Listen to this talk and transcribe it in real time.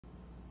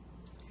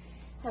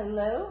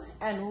Hello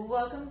and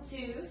welcome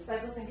to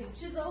Cycle, Synch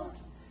Chisel.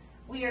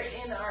 We are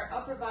in our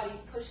upper body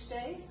push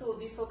day, so we'll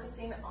be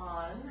focusing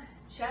on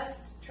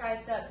chest,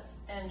 triceps,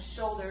 and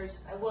shoulders.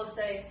 I will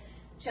say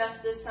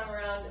chest this time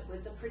around,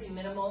 it's a pretty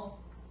minimal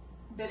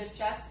bit of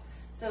chest,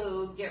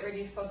 so get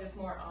ready to focus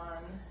more on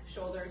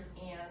shoulders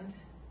and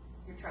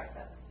your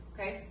triceps,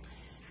 okay?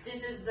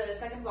 This is the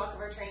second block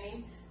of our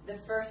training, the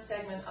first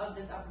segment of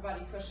this upper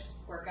body push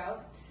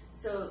workout.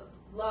 So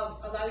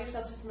allow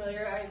yourself to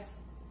familiarize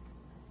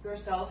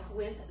yourself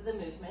with the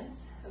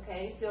movements,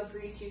 okay? Feel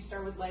free to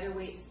start with lighter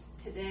weights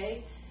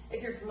today.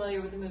 If you're familiar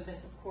with the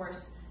movements, of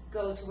course,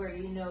 go to where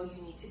you know you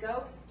need to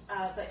go.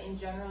 But in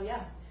general,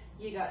 yeah,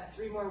 you got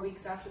 3 more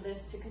weeks after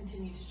this to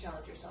continue to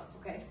challenge yourself,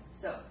 okay?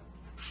 So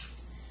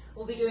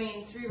we'll be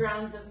doing 3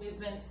 rounds of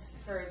movements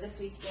for this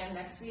week and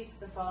next week.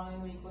 The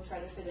following week, we'll try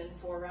to fit in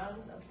 4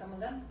 rounds of some of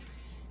them.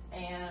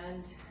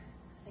 And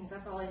I think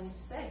that's all I need to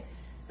say.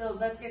 So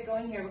let's get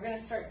going here. We're gonna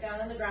start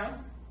down on the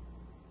ground.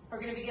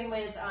 We're gonna begin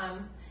with,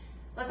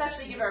 let's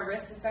actually give our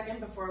wrists a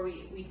second before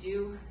we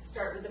do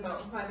start with the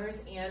mountain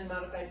climbers and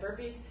modified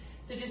burpees.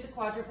 So just a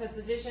quadruped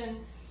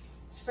position,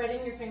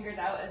 spreading your fingers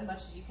out as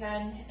much as you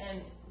can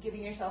and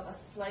giving yourself a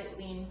slight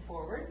lean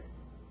forward.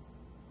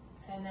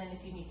 And then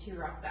if you need to,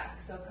 rock back.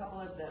 So a couple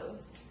of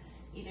those,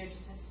 either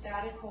just a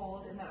static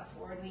hold in that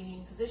forward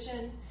leaning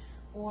position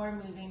or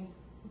moving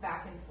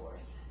back and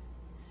forth.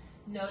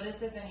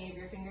 Notice if any of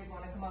your fingers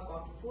want to come up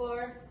off the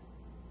floor.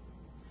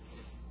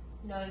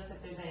 Notice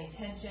if there's any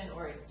tension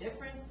or a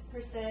difference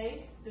per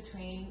se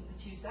between the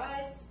 2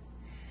 sides.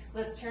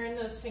 Let's turn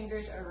those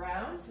fingers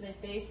around so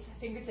they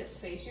fingertips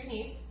face your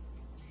knees.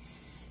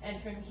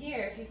 And from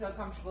here, if you feel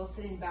comfortable,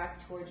 sitting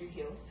back towards your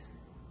heels.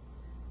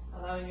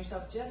 Allowing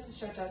yourself just to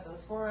stretch out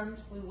those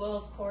forearms. We will,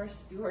 of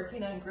course, be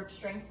working on grip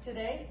strength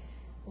today.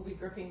 We'll be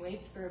gripping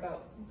weights for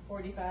about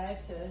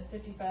 45 to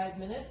 55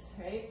 minutes,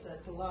 right? So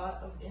that's a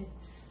lot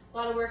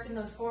of work in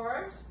those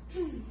forearms.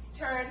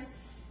 Turn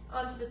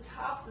onto the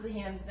tops of the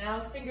hands now,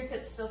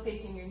 fingertips still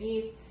facing your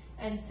knees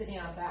and sitting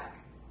on back.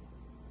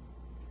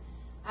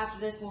 After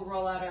this, we'll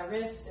roll out our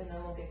wrists and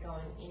then we'll get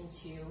going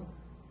into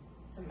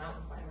some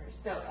mountain climbers.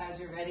 So as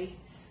you're ready,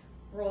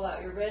 roll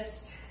out your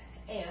wrist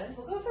and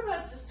we'll go for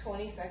about just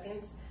 20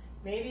 seconds,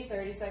 maybe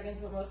 30 seconds,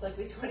 but most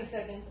likely 20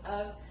 seconds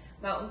of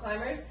mountain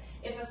climbers.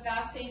 If a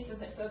fast pace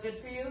doesn't feel good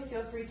for you,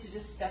 feel free to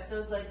just step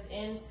those legs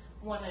in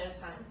one at a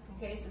time.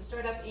 Okay, so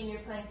start up in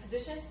your plank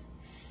position,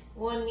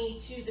 one knee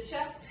to the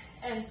chest,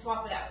 and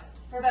swap it out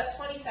for about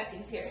 20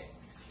 seconds here.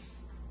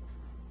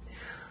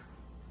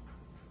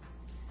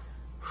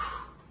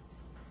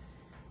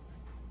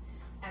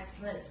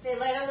 Excellent. Stay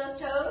light on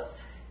those toes.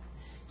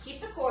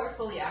 Keep the core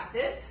fully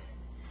active.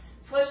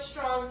 Push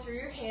strong through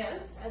your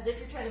hands as if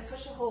you're trying to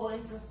push a hole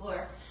into the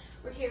floor.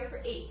 We're here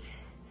for 8,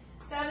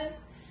 7,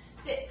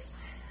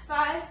 6,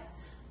 5,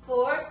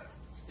 4,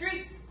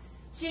 3,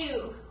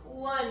 2,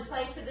 1.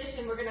 Plank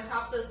position. We're going to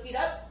hop those feet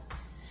up.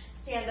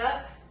 Stand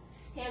up.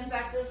 Hands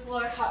back to the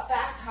floor, hop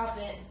back, hop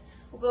in.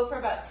 We'll go for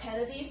about 10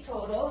 of these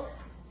total.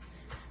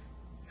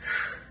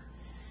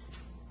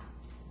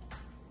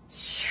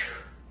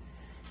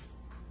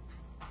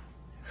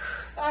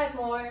 5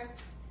 more.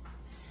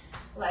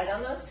 Light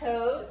on those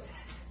toes.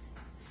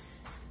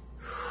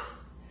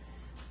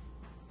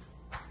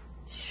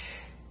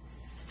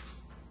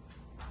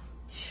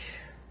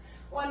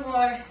 1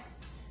 more.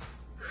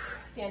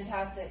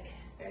 Fantastic.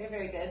 Very,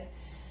 very good.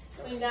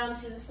 Coming down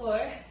to the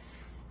floor.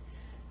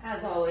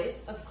 As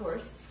always, of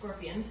course,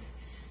 scorpions.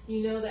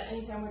 You know that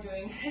anytime we're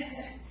doing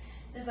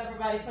this upper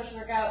body push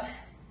workout,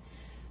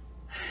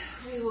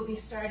 we will be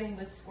starting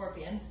with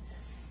scorpions.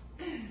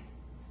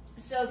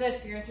 So good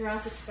for your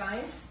thoracic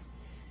spine.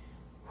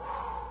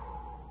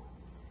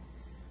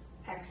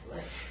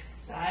 Excellent.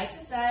 Side to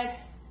side.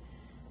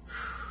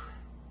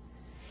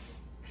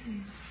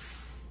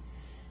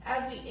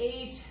 As we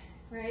age,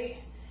 right,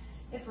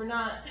 if we're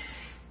not,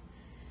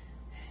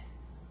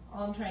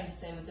 all I'm trying to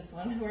say with this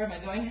one, where am I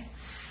going?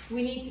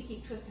 We need to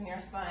keep twisting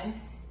our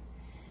spine.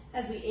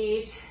 As we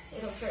age,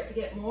 it'll start to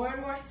get more and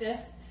more stiff,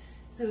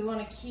 so we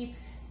want to keep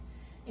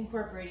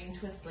incorporating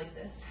twists like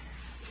this.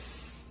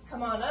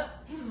 Come on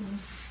up.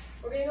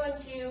 We're going to go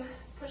into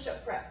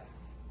push-up prep.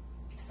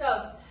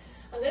 So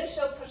I'm going to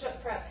show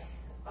push-up prep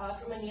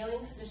from a kneeling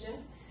position.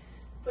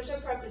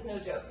 Push-up prep is no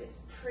joke. It's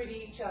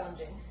pretty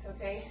challenging,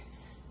 okay?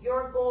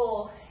 Your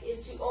goal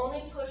is to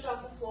only push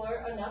off the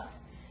floor enough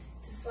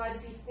to slide a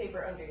piece of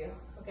paper under you,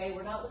 okay?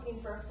 We're not looking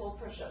for a full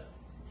push-up.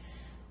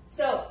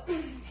 So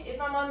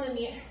if I'm on the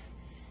knee,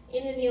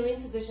 in a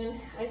kneeling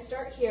position, I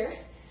start here.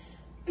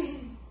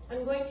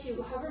 I'm going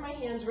to hover my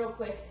hands real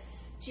quick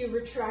to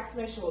retract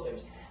my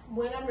shoulders.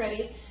 When I'm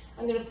ready,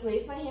 I'm going to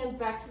place my hands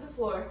back to the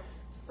floor,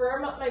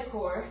 firm up my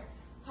core,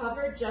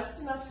 hover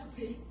just enough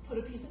to put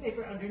a piece of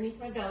paper underneath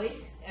my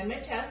belly and my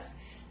chest,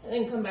 and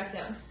then come back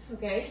down,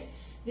 okay?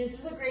 This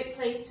is a great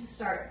place to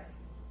start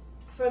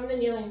from the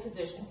kneeling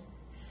position.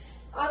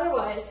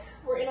 Otherwise,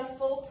 we're in a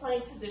full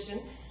plank position.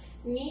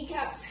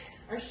 Kneecaps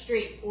are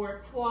straight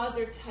or quads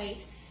are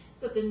tight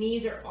so that the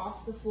knees are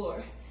off the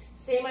floor.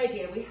 Same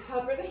idea, we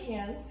hover the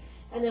hands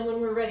And then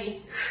when we're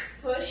ready,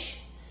 push,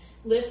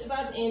 lift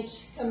about an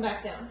inch, come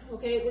back down.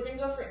 Okay, we're gonna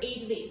go for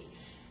 8 of these.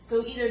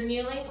 So either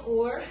kneeling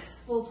or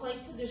full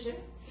plank position.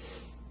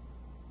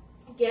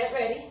 Get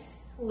ready,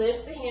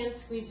 lift the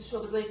hands, squeeze the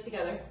shoulder blades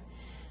together.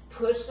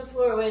 Push the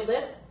floor away,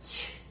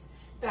 lift,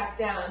 back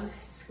down,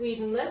 squeeze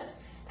and lift,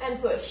 and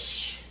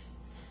push.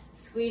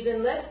 Squeeze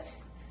and lift,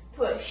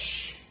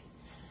 push.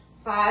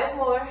 5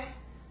 more.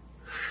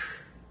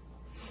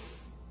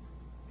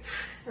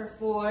 For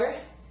 4,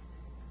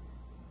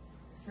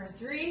 for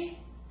 3,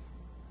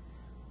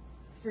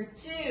 for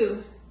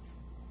 2,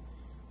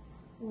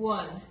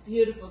 1.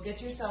 Beautiful.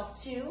 Get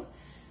yourself to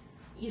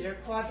either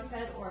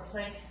quadruped or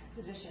plank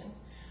position.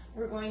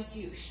 We're going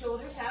to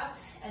shoulder tap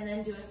and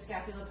then do a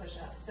scapula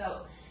push-up.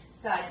 So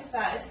side to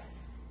side,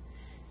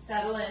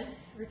 settle in,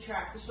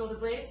 retract the shoulder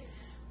blades,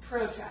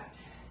 protract,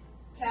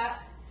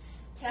 tap,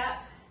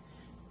 tap,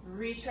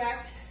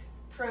 retract,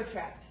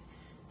 protract,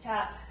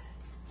 tap,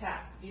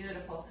 tap.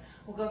 Beautiful.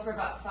 We'll go for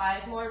about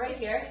 5 more right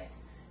here.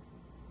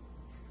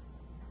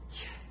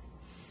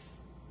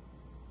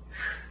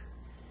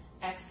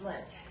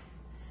 Excellent.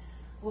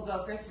 We'll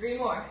go for 3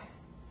 more.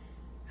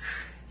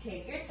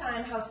 Take your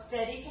time. How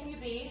steady can you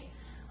be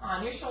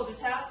on your shoulder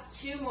taps?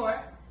 2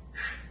 more.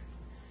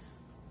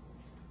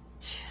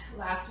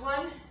 Last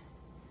one.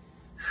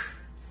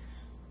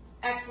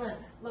 Excellent.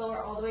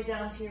 Lower all the way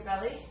down to your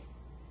belly.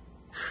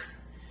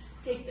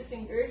 Take the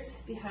fingers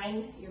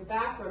behind your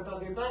back or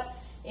above your butt.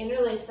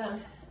 Interlace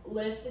them.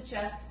 Lift the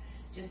chest.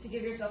 Just to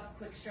give yourself a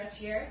quick stretch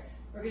here.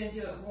 We're going to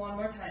do it one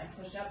more time.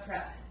 Push up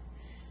prep.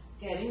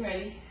 Getting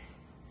ready.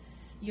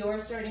 Your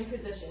starting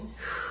position.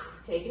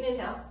 Take an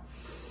inhale.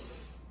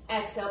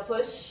 Exhale,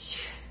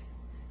 push.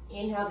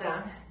 Inhale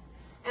down.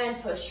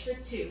 And push for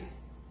 2,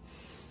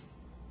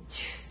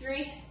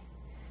 3,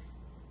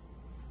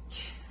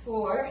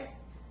 4,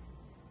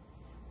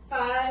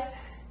 5,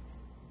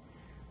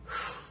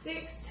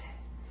 6,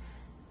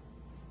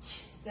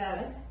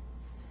 7,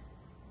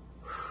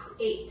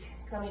 8.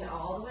 Coming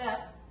all the way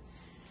up.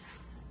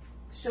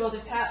 Shoulder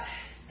tap,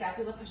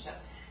 scapula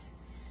push-up.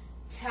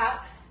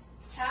 Tap,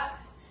 tap,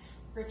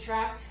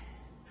 retract,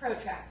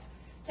 protract.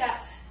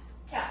 Tap,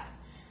 tap,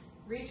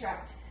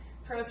 retract,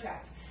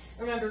 protract.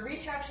 Remember,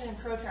 retraction and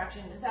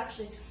protraction is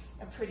actually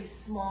a pretty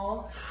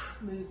small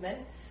movement.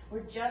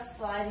 We're just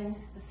sliding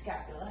the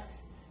scapula.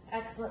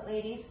 Excellent,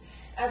 ladies.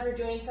 As we're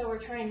doing so, we're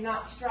trying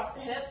not to drop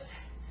the hips.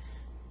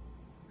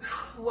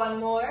 1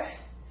 more.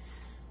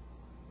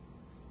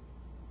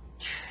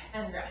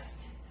 And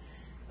rest.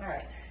 All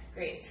right,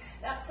 great.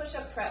 That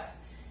push-up prep,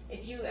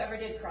 if you ever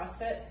did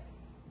CrossFit,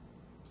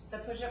 the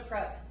push-up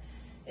prep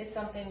is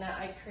something that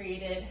I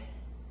created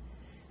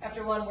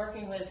after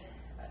working with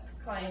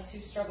clients who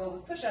struggle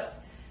with push-ups,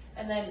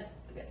 and then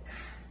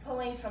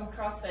pulling from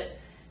CrossFit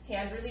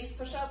hand release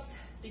push-ups,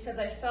 because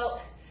I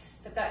felt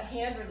that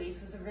hand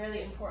release was a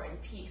really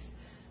important piece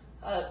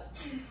of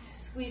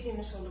squeezing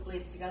the shoulder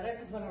blades together,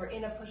 because when we're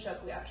in a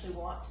push-up, we actually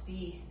want to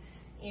be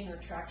in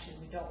retraction.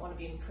 We don't want to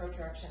be in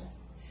protraction.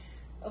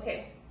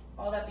 Okay,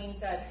 all that being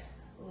said,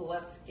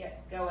 let's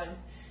get going.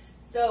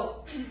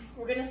 So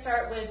we're going to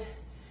start with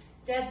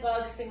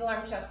Deadbug single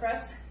arm chest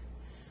press.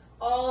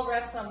 All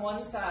reps on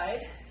one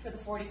side for the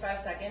 45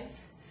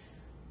 seconds.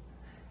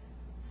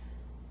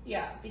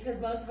 Yeah, because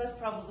most of us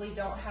probably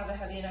don't have a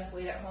heavy enough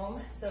weight at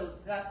home, so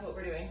that's what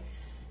we're doing.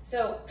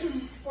 So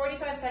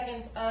 45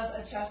 seconds of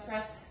a chest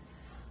press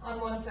on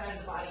one side of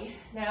the body.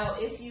 Now,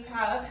 if you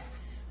have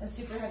a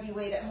super heavy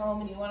weight at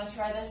home and you want to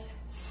try this,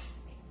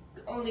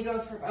 only go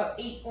for about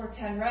 8 or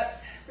 10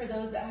 reps. For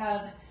those that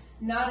have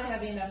not a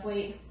heavy enough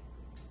weight,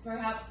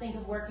 perhaps think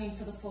of working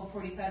for the full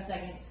 45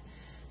 seconds.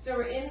 So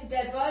we're in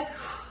Deadbug,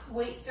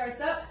 weight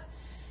starts up.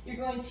 You're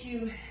going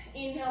to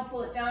inhale,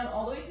 pull it down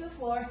all the way to the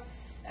floor.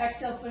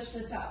 Exhale, push to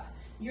the top.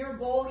 Your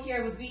goal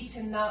here would be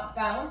to not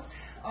bounce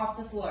off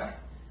the floor,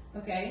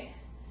 okay?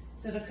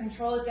 So to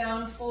control it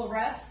down, full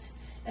rest,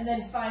 and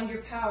then find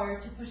your power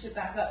to push it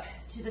back up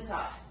to the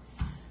top.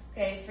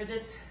 Okay, for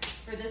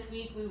this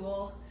week, we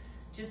will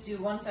just do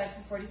one side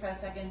for 45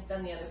 seconds,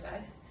 then the other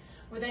side.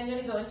 We're then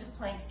going to go into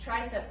plank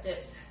tricep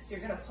dips. So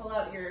you're going to pull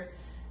out your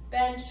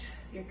bench,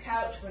 your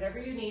couch, whatever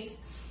you need,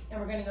 and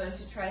we're going to go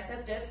into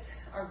tricep dips.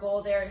 Our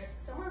goal there is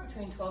somewhere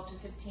between 12 to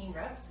 15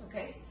 reps,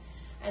 okay?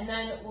 And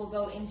then we'll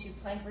go into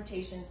plank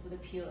rotations with a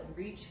peel and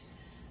reach.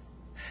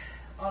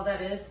 All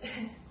that is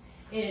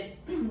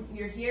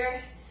you're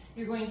here,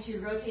 you're going to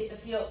rotate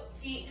the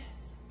feet,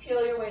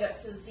 peel your weight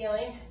up to the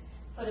ceiling,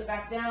 put it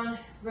back down,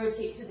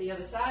 rotate to the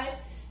other side.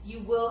 You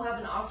will have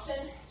an option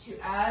to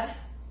add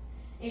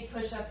a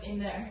push-up in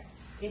there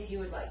if you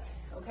would like,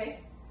 okay?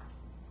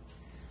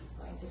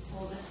 I'm going to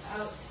pull this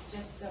out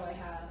just so I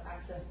have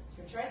access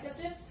for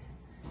tricep dips.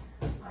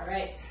 All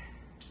right,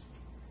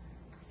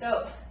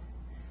 so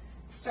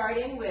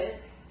starting with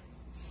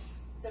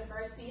the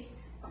first piece,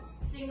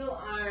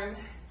 single arm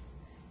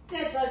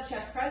Deadbug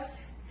chest press.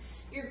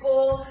 Your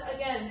goal,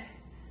 again,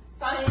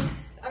 find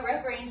a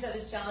rep range that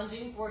is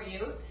challenging for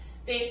you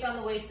based on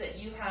the weights that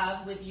you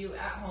have with you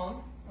at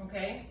home,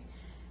 okay?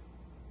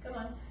 Come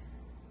on,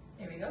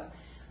 here we go.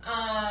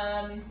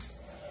 The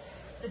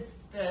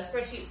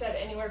spreadsheet said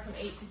anywhere from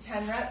 8 to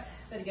 10 reps,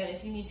 but again,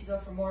 if you need to go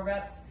for more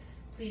reps,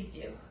 please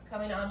do.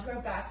 Coming onto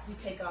our backs, we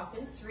take off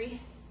in 3,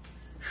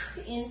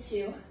 in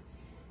 2.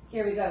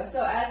 Here we go.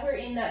 So as we're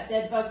in that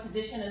dead bug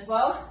position as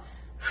well,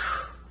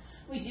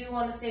 we do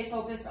want to stay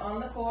focused on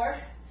the core.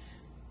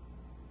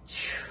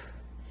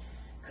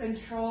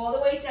 Control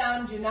the weight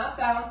down, do not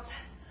bounce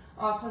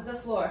off of the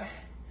floor.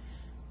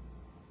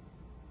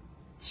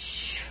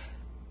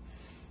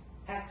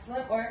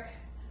 Excellent work.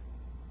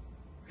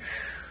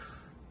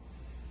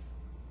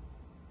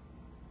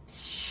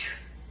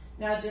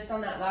 Now just on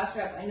that last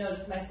rep, I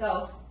noticed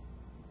myself,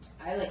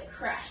 I like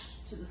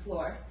crashed to the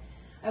floor.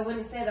 I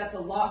wouldn't say that's a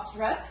lost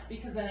rep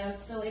because then I was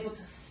still able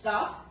to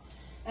stop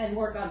and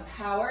work on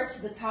power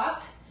to the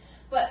top.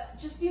 But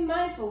just be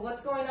mindful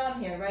what's going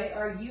on here, right?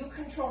 Are you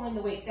controlling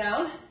the weight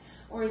down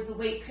or is the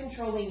weight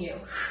controlling you?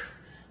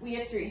 We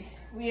have 3,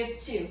 we have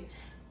 2,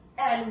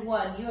 and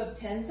 1. You have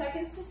 10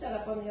 seconds to set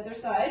up on the other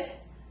side.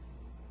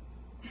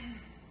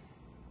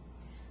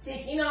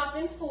 Taking off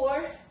in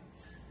 4,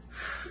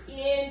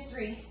 in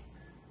 3,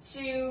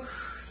 2,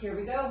 here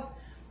we go.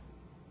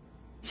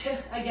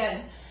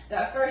 Again,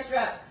 that first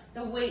rep,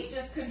 the weight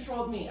just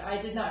controlled me. I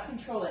did not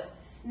control it.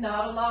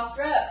 Not a lost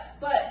rep,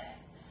 but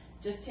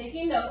just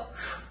taking note,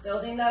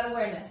 building that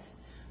awareness.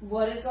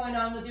 What is going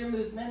on with your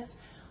movements?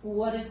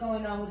 What is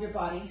going on with your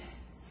body?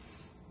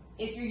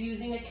 If you're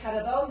using a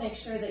kettlebell, make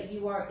sure that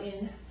you are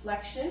in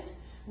flexion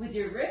with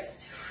your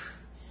wrist.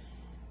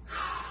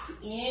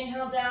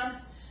 Inhale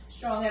down,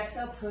 strong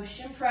exhale,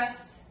 push and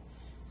press.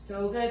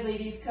 So good,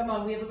 ladies. Come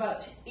on, we have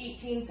about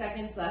 18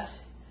 seconds left.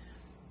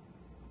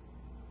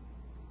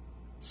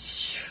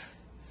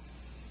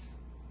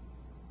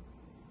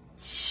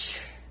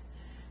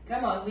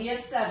 Come on, we have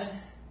 7.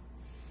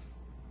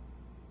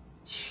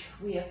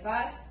 We have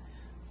 5,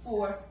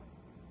 4,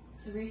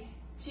 3,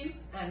 2,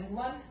 and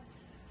 1.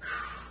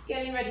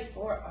 Getting ready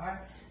for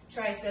our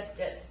tricep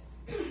dips.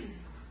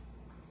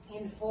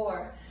 In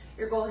 4.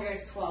 Your goal here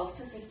is 12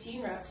 to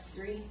 15 reps.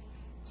 3,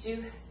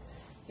 2,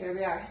 here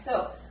we are.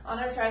 So on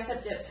our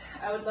tricep dips,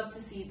 I would love to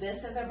see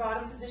this as our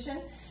bottom position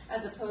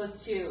as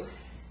opposed to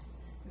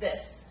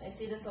this. I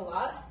see this a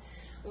lot.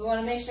 We want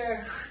to make sure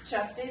our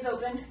chest stays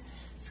open,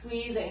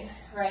 squeezing,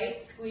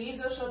 right?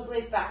 Squeeze those shoulder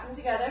blades back and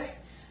together.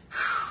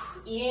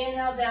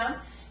 Inhale down,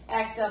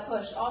 exhale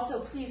push. Also,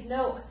 please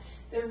note,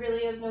 there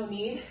really is no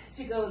need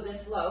to go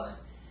this low.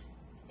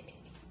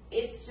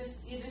 It's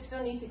just, you just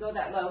don't need to go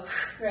that low,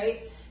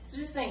 right? So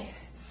just think,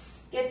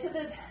 get to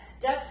the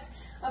depth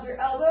of your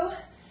elbow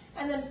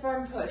and then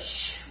firm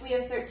push. We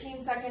have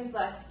 13 seconds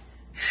left.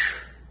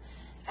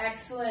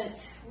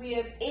 Excellent. We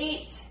have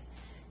 8.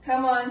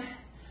 Come on.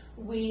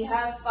 We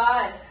have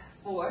 5,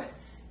 4,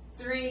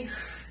 3,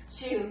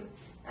 2,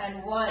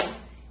 and 1.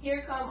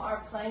 Here come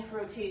our plank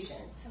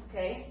rotations,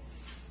 okay?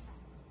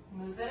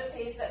 Move at a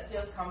pace that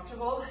feels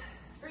comfortable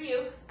for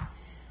you.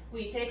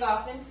 We take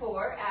off in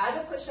 4, add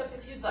a push-up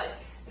if you'd like.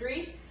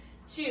 3,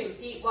 2,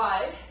 feet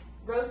wide,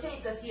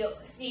 rotate the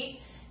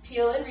feet,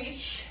 peel and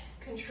reach,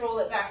 control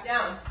it back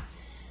down.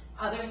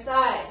 Other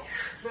side,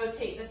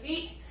 rotate the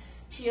feet,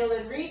 peel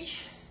and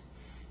reach,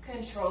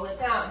 control it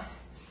down.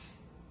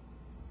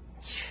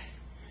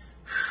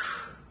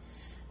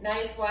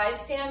 Nice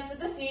wide stance with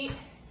the feet.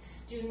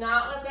 Do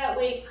not let that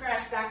weight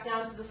crash back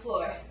down to the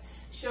floor.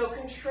 Show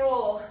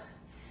control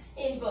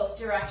in both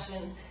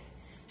directions.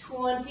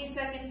 20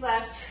 seconds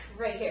left,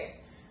 right here.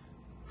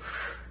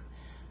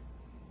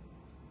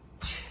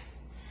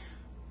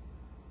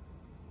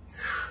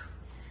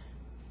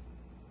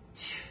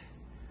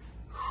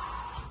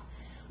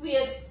 We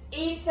have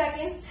 8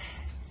 seconds.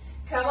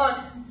 Come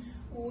on.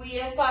 We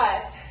have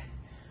 5.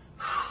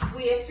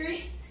 We have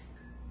 3,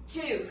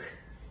 2,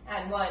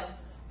 and 1.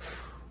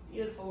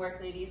 Beautiful work,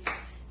 ladies.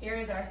 Here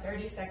is our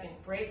 30-second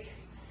break.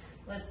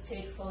 Let's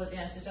take full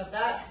advantage of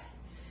that.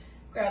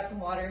 Grab some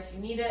water if you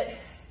need it.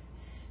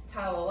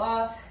 Towel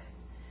off,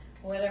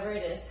 whatever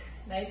it is.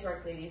 Nice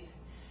work, ladies.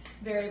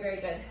 Very,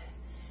 very good.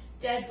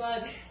 Dead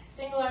bug,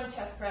 single arm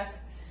chest press,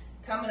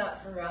 coming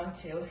up for round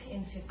 2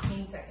 in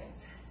 15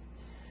 seconds.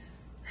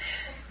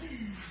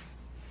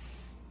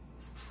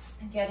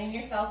 Getting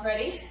yourself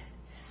ready.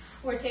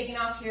 We're taking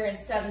off here in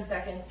 7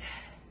 seconds.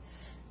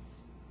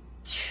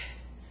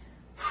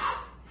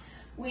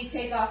 We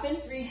take off in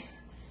 3,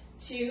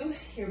 2,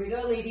 here we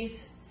go, ladies.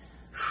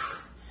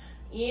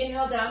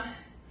 Inhale down,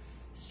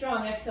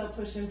 strong exhale,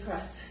 push and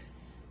press.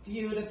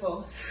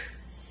 Beautiful.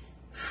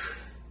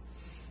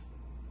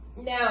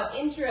 Now,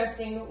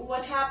 interesting,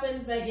 what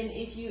happens, Megan,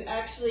 if you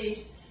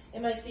actually,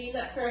 am I seeing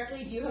that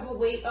correctly? Do you have a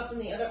weight up in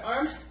the other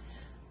arm?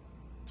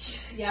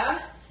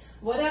 Yeah?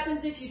 What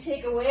happens if you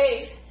take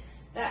away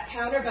that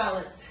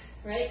counterbalance,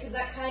 right? Because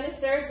that kind of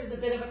serves as a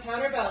bit of a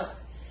counterbalance.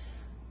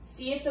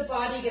 See if the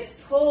body gets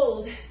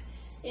pulled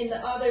in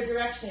the other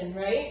direction,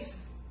 right?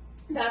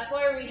 That's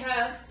why we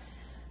have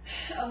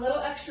a little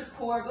extra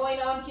core going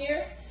on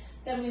here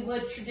than we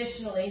would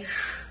traditionally.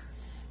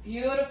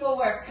 Beautiful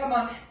work. Come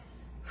on.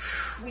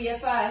 We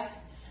have 5.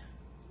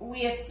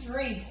 We have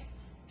 3,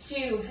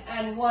 2,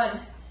 and 1.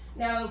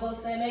 Now I will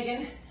say,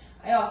 Megan,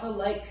 I also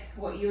like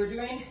what you were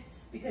doing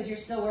because you're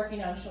still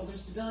working on shoulder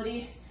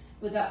stability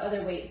with that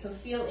other weight. So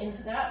feel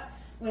into that.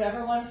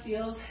 Whatever one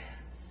feels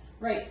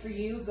right for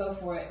you, go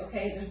for it,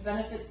 okay? There's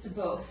benefits to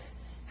both.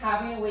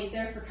 Having a weight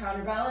there for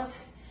counterbalance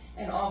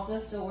and also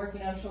still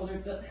working on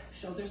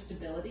shoulder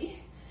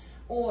stability,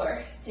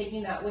 or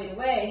taking that weight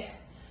away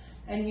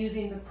and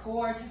using the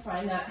core to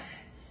find that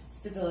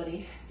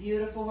stability.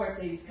 Beautiful work,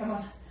 ladies. Come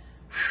on.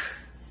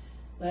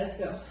 Let's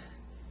go.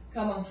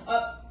 Come on,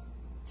 up.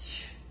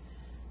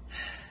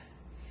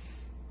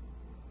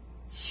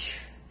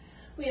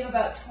 We have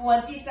about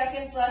 20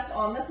 seconds left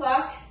on the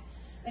clock.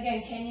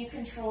 Again, can you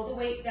control the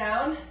weight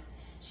down?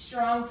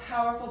 Strong,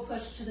 powerful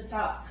push to the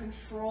top.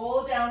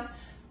 Control down,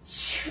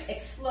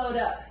 explode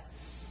up.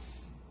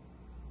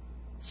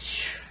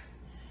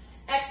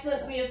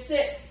 Excellent, we have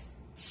 6.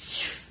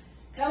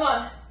 Come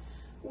on.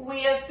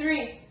 We have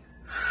 3,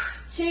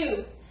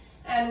 2,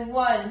 and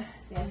 1.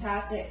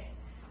 Fantastic.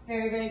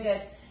 Very, very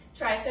good.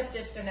 Tricep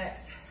dips are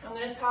next. I'm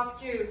going to talk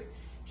through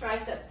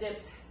tricep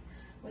dips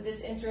with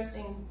this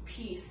interesting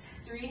piece.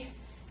 3,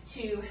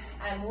 2,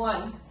 and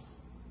 1.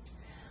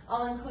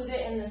 I'll include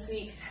it in this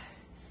week's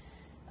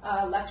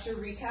lecture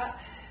recap,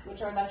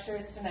 which our lecture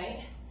is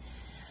tonight.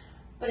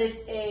 But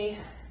it's a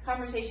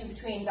conversation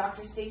between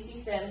Dr. Stacy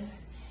Sims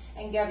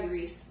and Gabby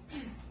Reese,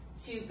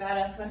 two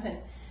badass women.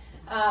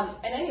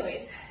 And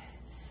anyways,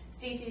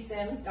 Stacy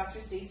Sims, Dr.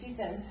 Stacy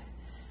Sims,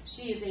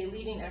 she is a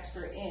leading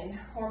expert in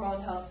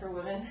hormone health for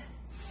women,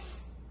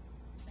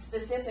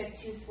 specific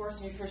to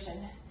sports nutrition.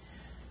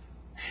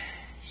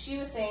 She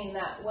was saying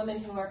that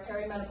women who are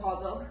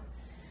perimenopausal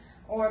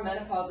or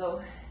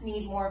menopausal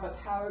need more of a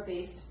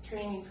power-based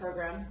training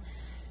program,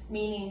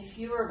 meaning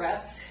fewer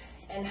reps,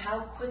 and how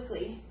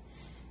quickly,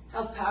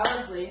 how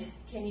powerfully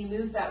can you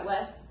move that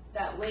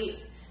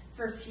weight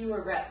for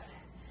fewer reps.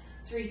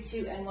 3,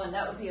 2, and 1.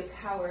 That would be a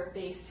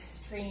power-based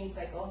training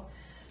cycle.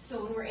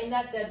 So when we're in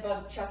that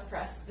Deadbug chest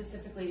press,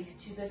 specifically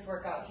to this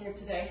workout here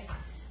today,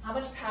 how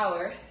much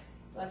power,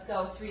 let's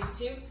go, 3,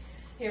 2,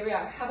 here we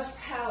are. How much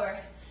power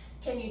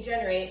can you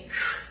generate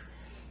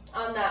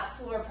on that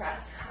floor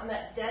press, on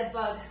that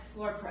Deadbug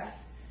floor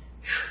press?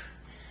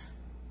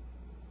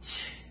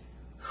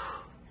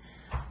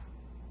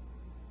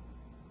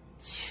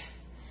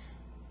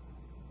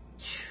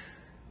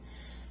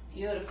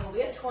 Beautiful.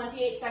 We have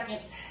 28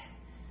 seconds.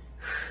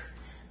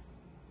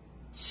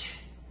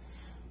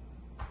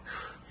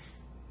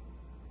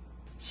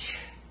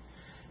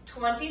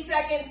 20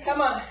 seconds,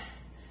 come on.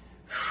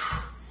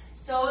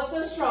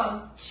 So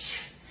strong.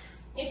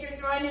 If you're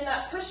throwing in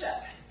that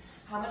push-up,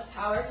 how much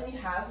power can you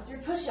have with your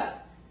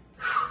push-up?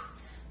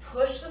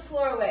 Push the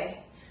floor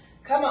away.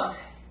 Come on.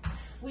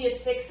 We have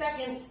 6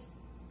 seconds.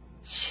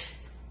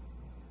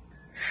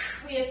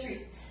 We have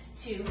 3,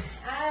 2,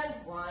 and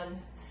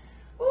 1.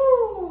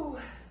 Woo!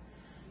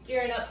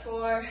 Gearing up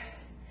for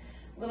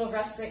a little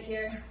rest right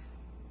here.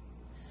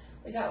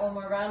 We got one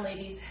more round,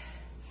 ladies.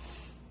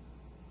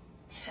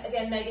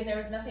 Again, Megan, there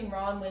was nothing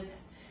wrong with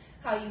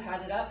how you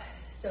had it up.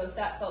 So if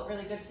that felt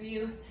really good for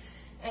you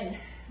and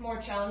more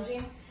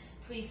challenging,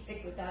 please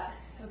stick with that,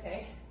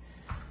 okay?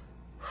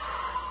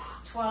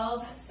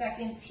 12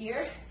 seconds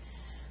here.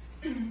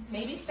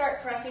 Maybe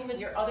start pressing with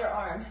your other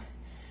arm.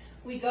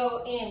 We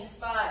go in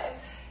 5.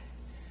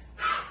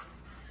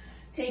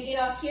 Taking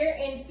off here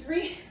in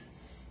 3,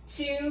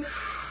 2,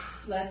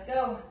 let's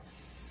go.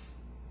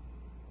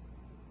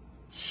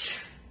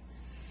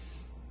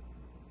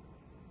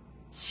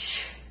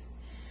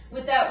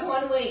 With that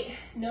one weight,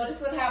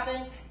 notice what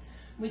happens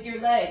with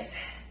your legs.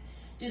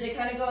 Do they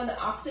kind of go in the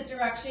opposite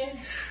direction?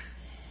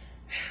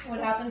 What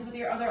happens with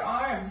your other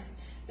arm?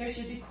 There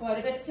should be quite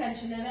a bit of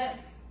tension in it.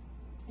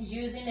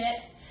 Using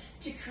it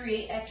to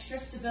create extra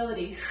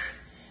stability.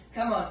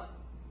 Come on.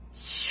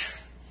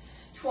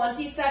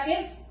 20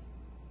 seconds.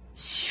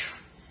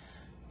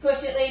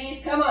 Push it,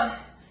 ladies, come on.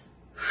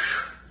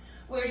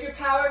 Where's your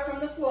power from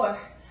the floor?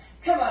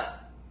 Come on.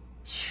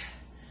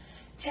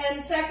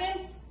 10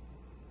 seconds.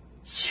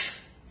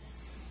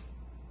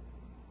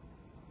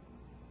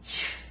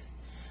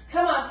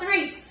 Come on,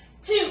 3,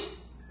 2,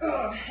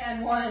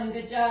 and 1.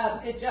 Good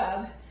job, good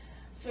job.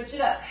 Switch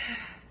it up.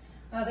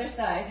 Other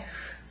side.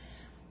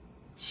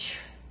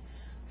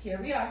 Here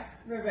we are.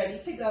 We're ready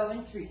to go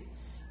in 3,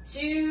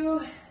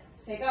 2.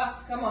 So take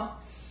off. Come on.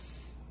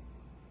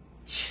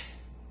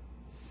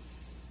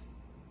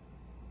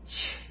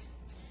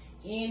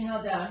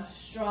 Inhale down.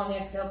 Strong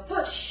exhale.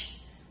 Push.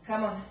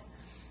 Come on.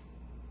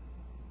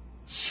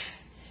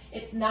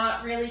 It's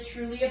not really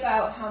truly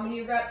about how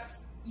many reps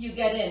you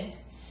get in.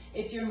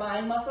 It's your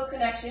mind-muscle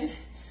connection.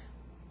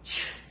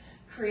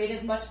 Create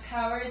as much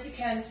power as you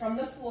can from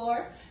the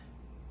floor.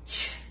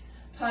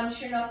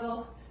 Punch your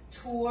knuckle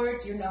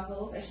towards your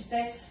knuckles, I should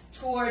say,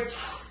 towards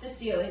the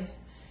ceiling.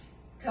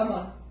 Come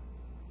on.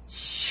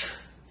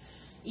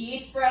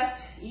 Each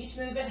breath, each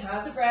movement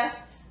has a breath.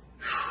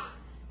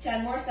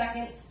 10 more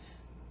seconds.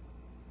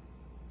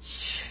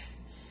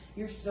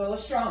 You're so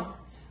strong.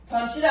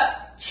 Punch it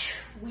up.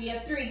 We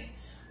have 3,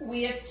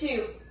 we have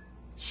 2,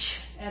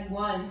 and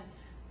 1.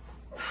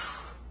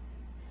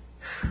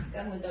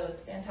 done with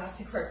those.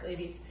 Fantastic work,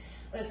 ladies.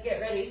 Let's get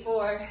ready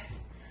for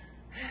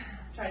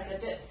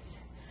tricep dips.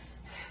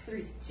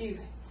 3, 2,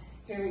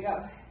 here we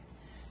go.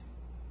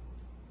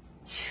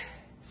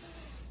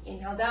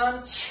 Inhale down,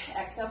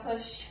 exhale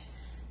push.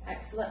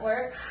 Excellent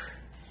work.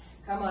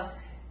 Come on.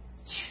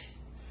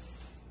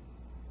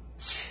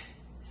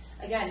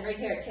 Again, right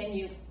here, can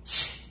you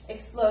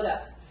explode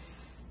up?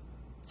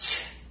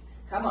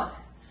 Come on.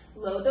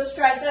 Load those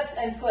triceps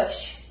and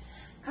push.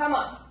 Come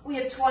on. We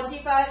have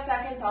 25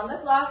 seconds on the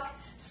clock.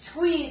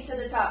 Squeeze to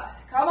the top.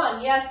 Come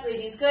on. Yes,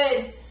 ladies.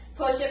 Good.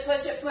 Push it,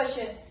 push it, push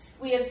it.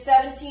 We have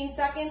 17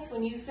 seconds.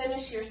 When you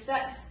finish your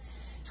set,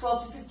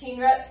 12 to 15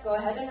 reps, go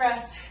ahead and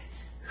rest.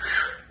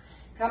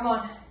 Come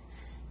on.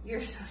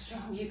 You're so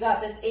strong. You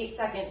got this. 8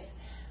 seconds.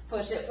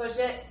 Push it, push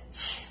it.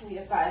 We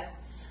have 5,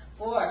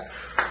 4,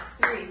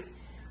 3,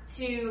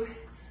 2,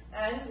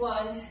 and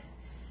 1.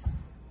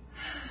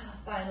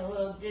 Find a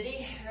little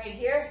ditty right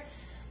here.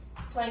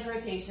 Plank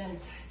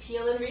rotations.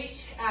 Peel and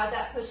reach. Add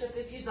that push-up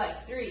if you'd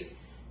like. 3,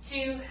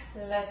 2,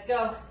 let's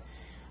go.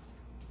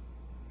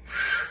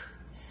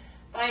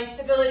 Find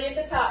stability at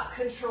the top.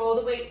 Control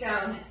the weight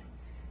down.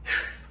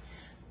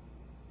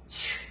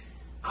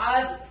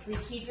 Obviously,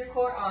 keep your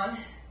core on.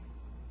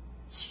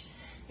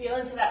 Feel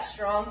into that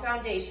strong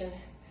foundation.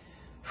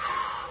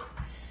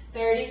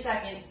 30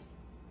 seconds.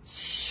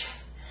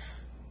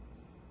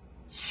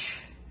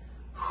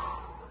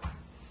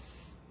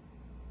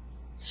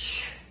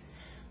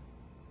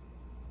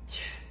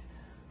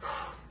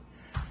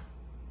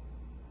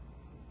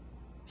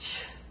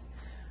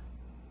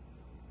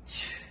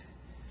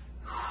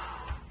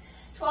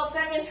 12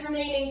 seconds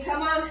remaining.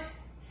 Come on.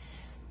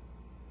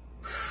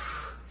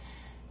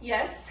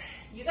 Yes,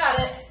 you got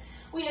it.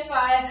 We have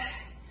 5.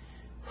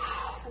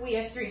 We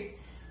have 3,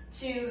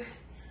 2,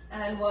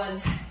 and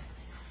 1.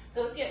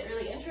 Those get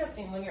really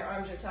interesting when your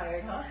arms are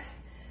tired, huh?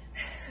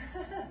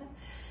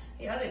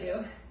 Yeah, they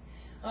do.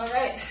 All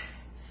right.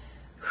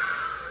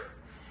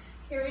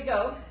 Here we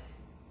go.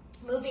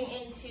 Moving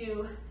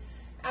into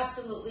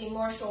absolutely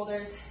more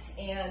shoulders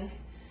and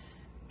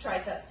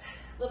triceps.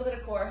 A little bit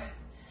of core.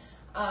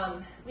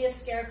 We have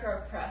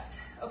Scarecrow press.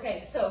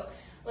 Okay, so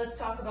let's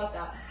talk about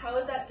that. How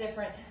is that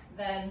different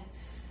than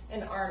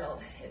an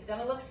Arnold? It's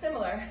gonna look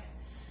similar,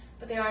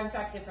 but they are in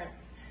fact different.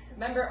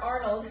 Remember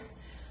Arnold,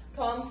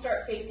 palms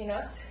start facing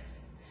us.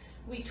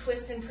 We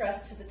twist and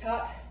press to the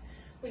top.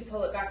 We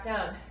pull it back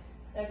down,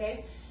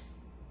 okay?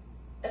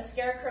 A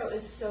Scarecrow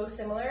is so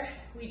similar.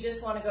 We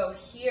just wanna go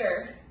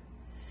here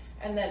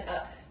and then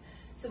up.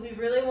 So we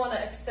really wanna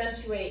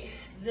accentuate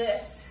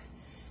this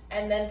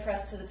and then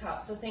press to the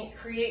top. So think,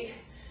 create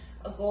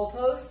a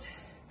goalpost,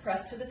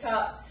 press to the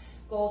top,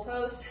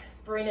 goalpost,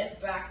 bring it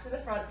back to the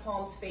front,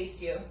 palms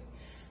face you.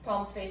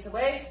 Palms face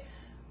away,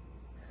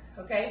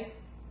 okay?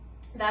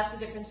 That's the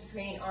difference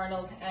between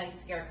Arnold and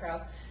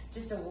Scarecrow.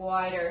 Just a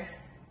wider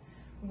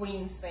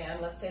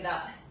wingspan, let's say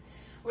that.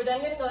 We're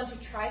then gonna go into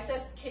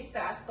tricep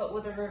kickback, but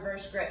with a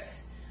reverse grip.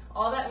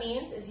 All that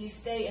means is you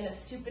stay in a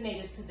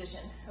supinated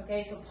position,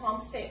 okay? So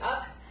palms stay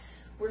up,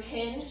 we're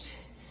hinged,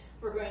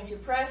 we're going to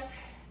press,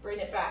 bring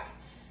it back,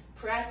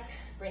 press,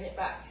 bring it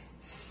back.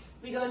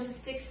 We go into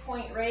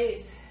 6-point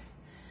raise.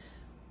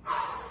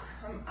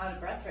 I'm out of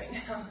breath right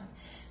now.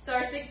 So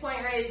our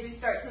 6-point raise, we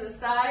start to the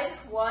side.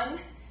 1,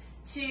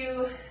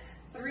 2,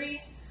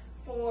 3,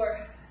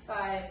 4,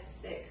 5,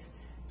 6.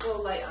 Go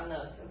light on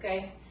those,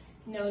 okay?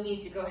 No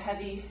need to go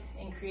heavy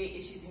and create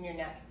issues in your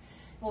neck.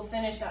 We'll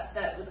finish that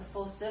set with a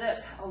full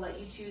sit-up. I'll let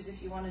you choose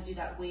if you want to do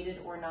that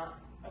weighted or not,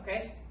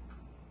 okay?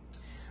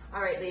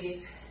 All right,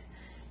 ladies.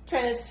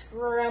 Trying to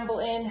scramble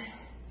in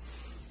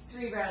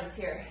 3 rounds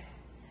here.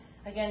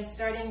 Again,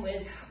 starting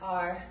with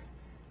our,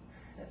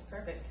 that's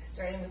perfect,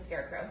 starting with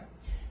Scarecrow.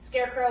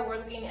 Scarecrow, we're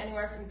looking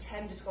anywhere from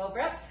 10 to 12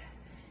 reps.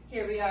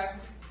 Here we are.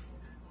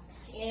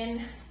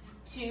 In,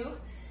 2,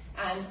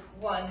 and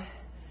 1.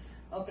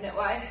 Open it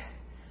wide.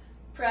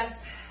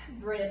 Press,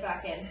 bring it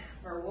back in.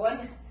 For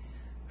 1,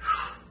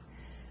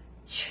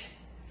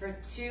 for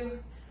 2,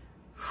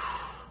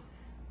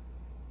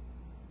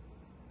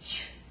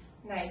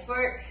 nice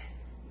work.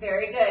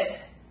 Very good.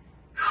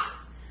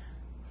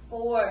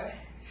 4,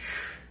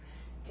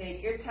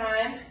 take your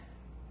time.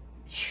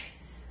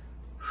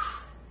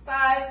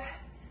 5,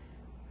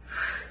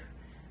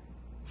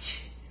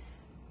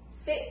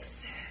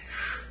 6.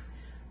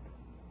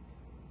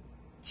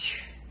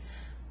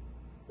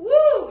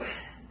 Woo!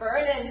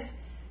 Burning.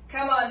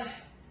 Come on.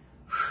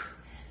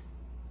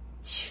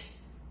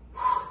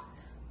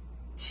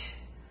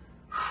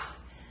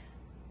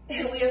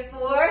 We have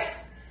 4.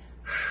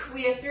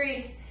 We have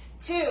 3,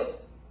 2,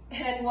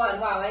 and 1.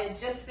 Wow, I had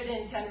just fit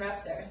in 10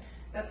 reps there.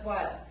 That's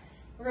wild.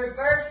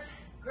 Reverse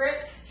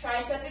grip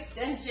tricep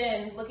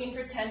extension. Looking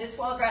for 10 to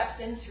 12 reps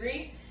in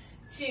 3,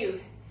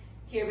 2.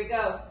 Here we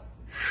go.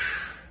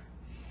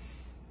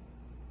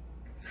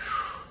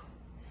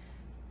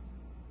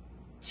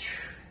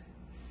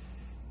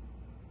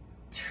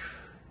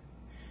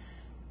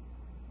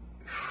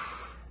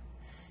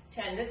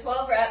 10 to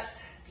 12 reps.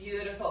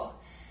 Beautiful.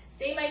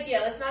 Same idea.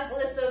 Let's not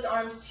lift those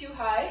arms too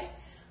high.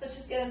 Let's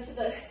just get into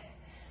the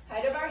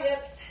height of our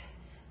hips.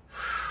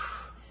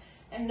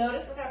 And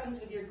notice what happens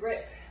with your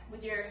grip,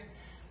 with your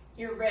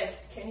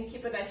wrist. Can you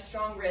keep a nice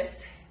strong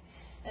wrist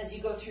as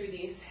you go through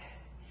these?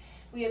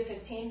 We have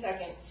 15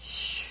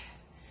 seconds.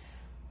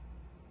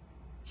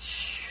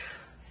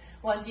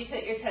 Once you've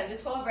hit your 10 to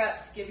 12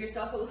 reps, give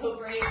yourself a little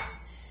break.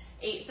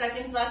 8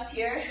 seconds left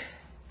here.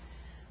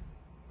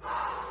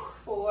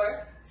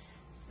 4,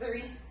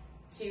 3,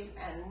 2,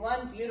 and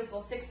 1.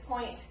 Beautiful.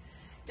 6-point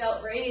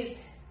delt raise.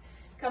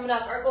 Coming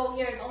up, our goal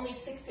here is only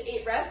 6 to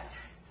 8 reps.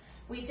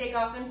 We take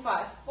off in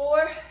 5,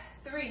 4,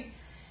 3,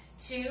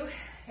 2,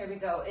 here we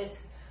go.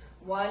 It's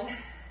 1,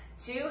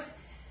 2,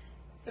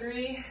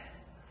 3,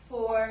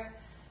 4,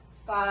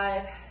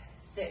 5,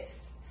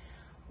 6.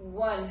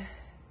 1,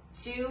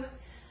 2,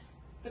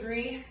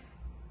 3,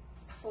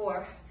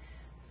 4,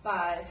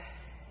 5,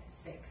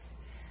 6.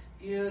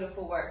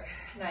 Beautiful work.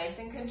 Nice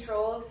and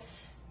controlled.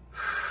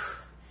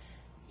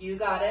 You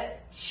got it.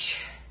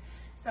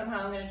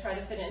 Somehow I'm going to try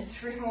to fit in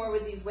 3 more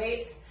with these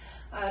weights.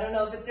 I don't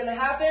know if it's going to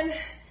happen.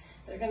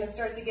 They're going to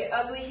start to get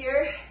ugly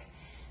here.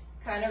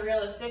 Kind of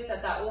realistic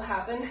that that will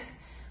happen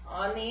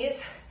on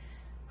these.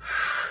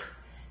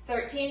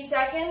 13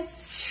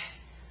 seconds.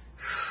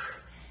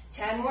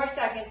 10 more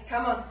seconds.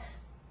 Come on.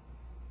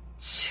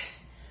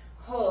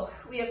 Oh,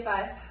 we have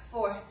 5,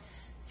 4,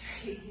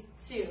 3,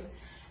 2,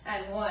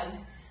 and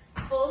 1.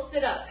 Full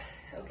sit up,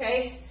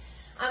 okay?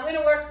 I'm going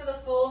to work for the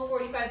full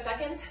 45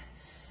 seconds.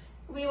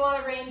 We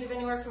want a range of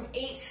anywhere from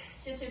 8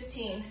 to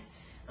 15.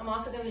 I'm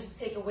also going to just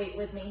take a weight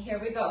with me. Here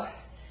we go.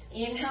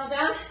 Inhale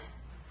down,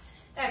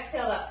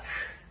 exhale up.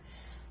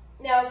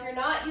 Now, if you're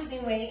not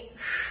using weight,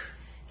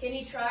 can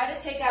you try to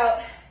take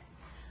out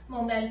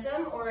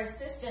momentum or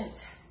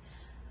assistance,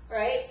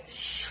 right?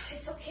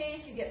 It's okay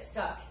if you get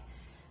stuck.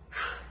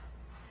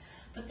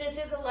 But this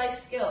is a life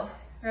skill,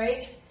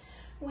 right?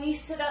 We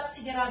sit up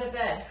to get out of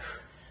bed.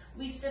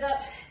 We sit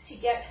up to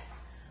get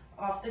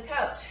off the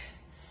couch.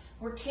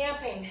 We're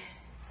camping.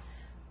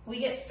 We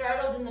get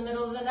startled in the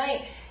middle of the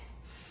night.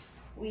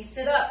 We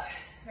sit up,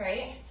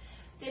 right?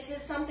 This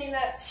is something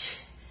that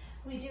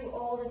we do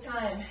all the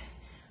time.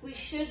 We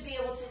should be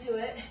able to do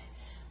it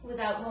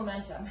without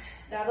momentum.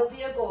 That'll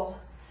be a goal.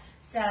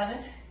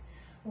 7,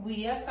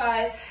 we have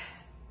 5,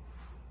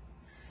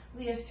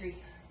 we have 3,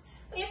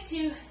 we have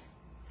 2.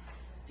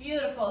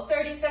 Beautiful.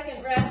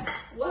 30-second rest,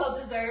 well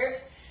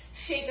deserved.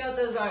 Shake out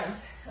those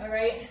arms, all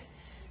right?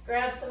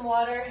 Grab some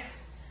water.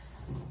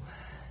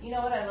 You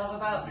know what I love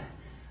about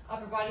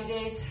upper body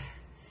days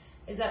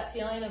is that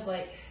feeling of,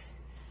 like,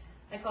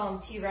 I call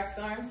them T-Rex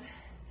arms.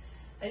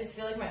 I just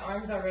feel like my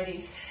arms are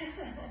ready.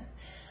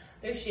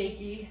 They're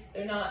shaky.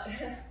 They're not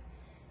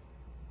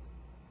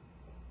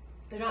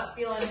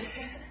feeling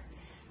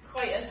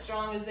quite as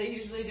strong as they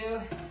usually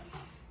do.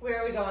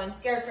 Where are we going?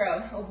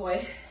 Scarecrow. Oh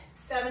boy.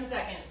 7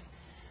 seconds.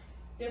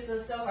 This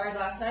was so hard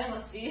last time.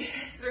 Let's see.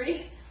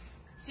 3,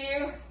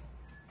 2,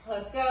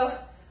 let's go.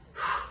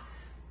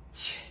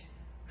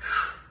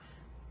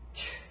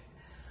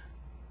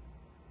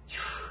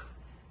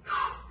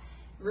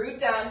 Root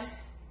down.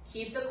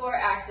 Keep the core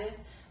active,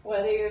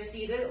 whether you're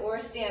seated or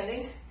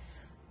standing.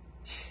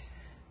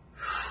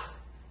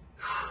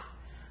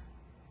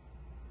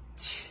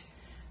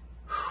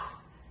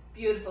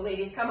 Beautiful,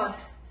 ladies. Come on.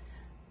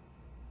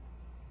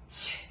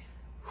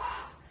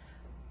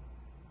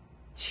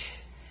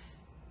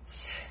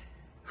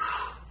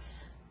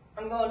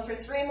 I'm going for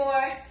 3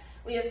 more.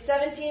 We have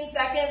 17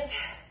 seconds.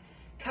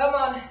 Come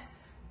on.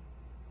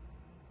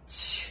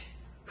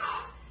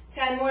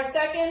 10 more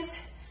seconds.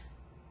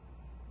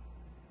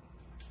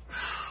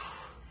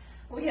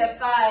 We have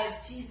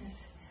 5.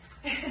 Jesus.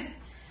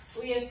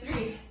 We have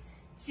 3,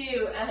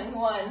 2, and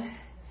 1.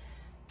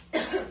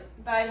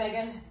 Bye,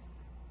 Megan.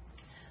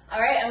 All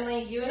right,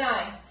 Emily, you and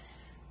I.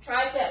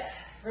 Tricep,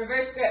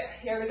 reverse grip.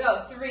 Here we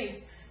go.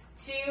 3,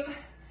 2,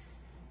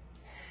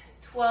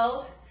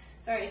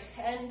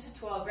 10 to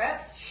 12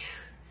 reps.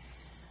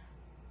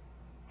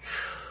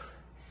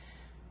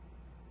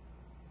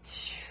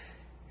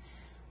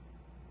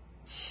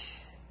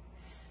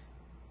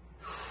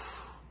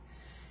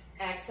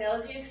 Exhale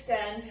as you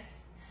extend.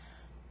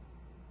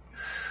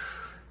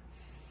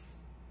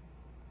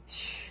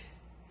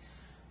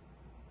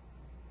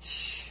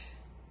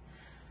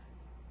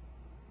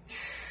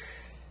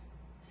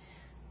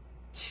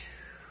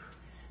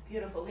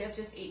 Beautiful. We have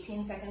just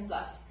 18 seconds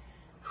left.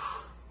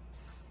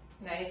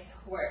 Nice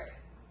work.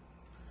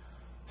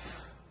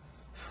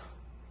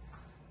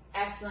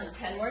 Excellent.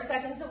 10 more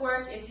seconds of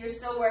work if you're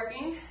still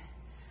working.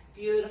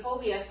 Beautiful.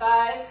 We have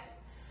 5.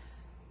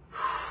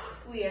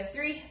 We have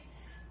 3,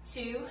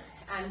 2,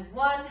 and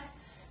 1.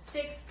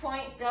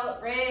 6-point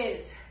delt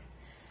raise.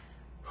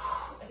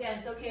 Again,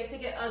 it's okay if they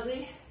get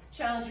ugly.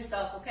 Challenge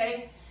yourself,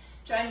 okay?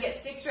 Try and get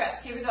 6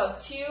 reps. Here we go.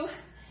 2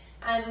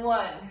 and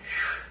 1.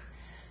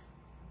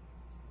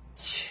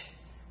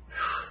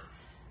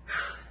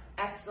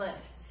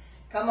 Excellent.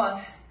 Come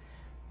on.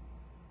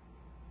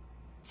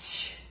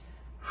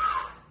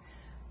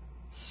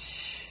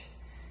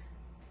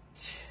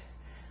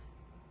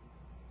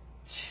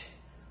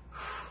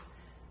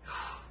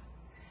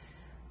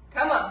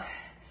 Come on.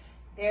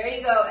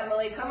 to go,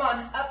 Emily. Come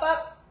on, up,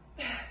 up.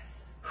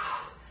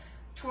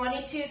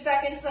 22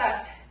 seconds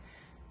left.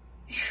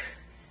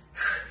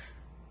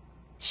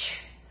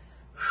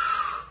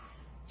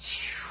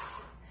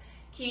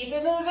 Keep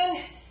it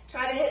moving.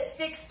 Try to hit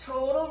 6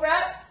 total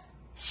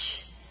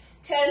reps.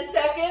 10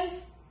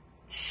 seconds.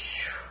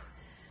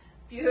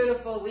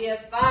 Beautiful. We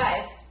have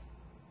 5.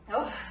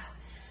 Oh,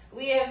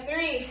 we have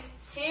 3,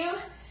 2,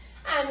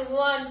 and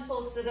 1.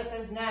 Full sit-up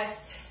is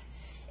next.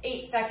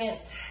 8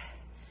 seconds.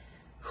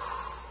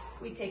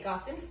 We take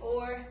off in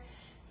 4,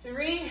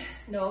 3,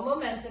 no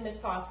momentum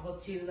if possible,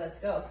 2, let's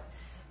go.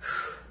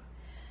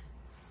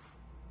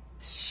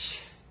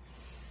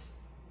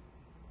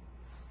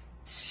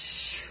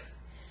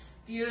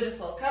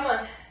 Beautiful, come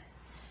on.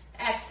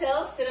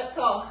 Exhale, sit up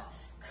tall.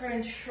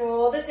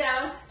 Control the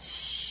down.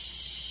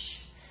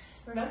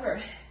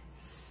 Remember,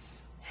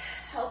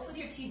 help with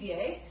your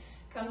TBA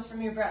comes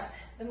from your breath.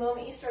 The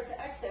moment you start to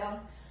exhale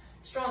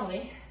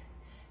strongly,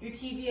 your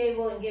TBA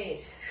will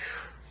engage.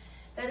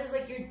 That is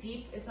like your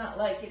deep, it's not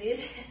like, it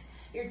is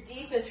your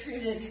deepest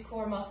rooted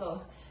core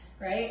muscle,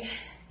 right?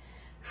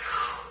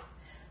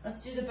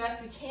 Let's do the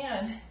best we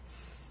can.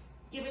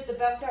 Give it the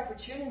best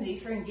opportunity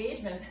for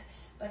engagement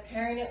by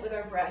pairing it with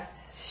our breath.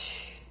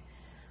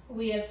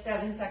 We have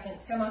 7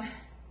 seconds, come on.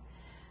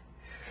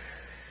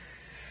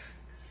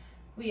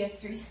 We have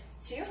 3,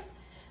 2,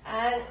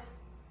 and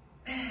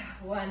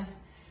 1.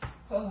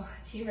 Oh,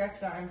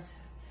 T-Rex arms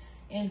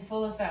in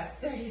full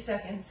effect, 30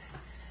 seconds.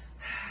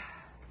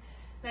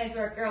 Nice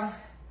work, girl.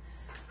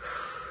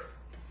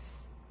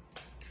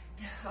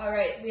 All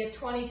right, we have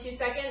 22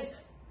 seconds.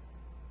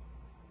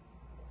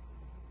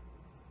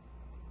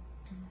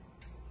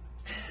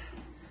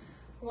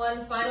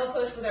 One final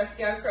push with our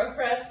Scarecrow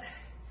press,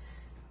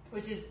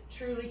 which is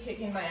truly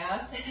kicking my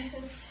ass.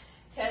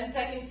 10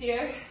 seconds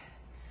here.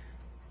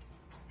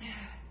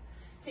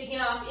 Taking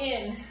off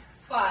in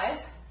 5,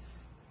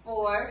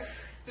 4,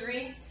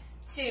 3,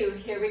 2.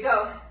 Here we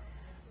go.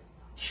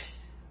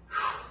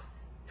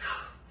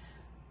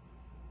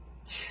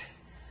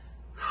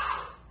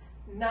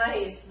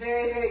 Nice,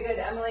 very, very good,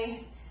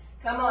 Emily.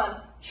 Come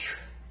on.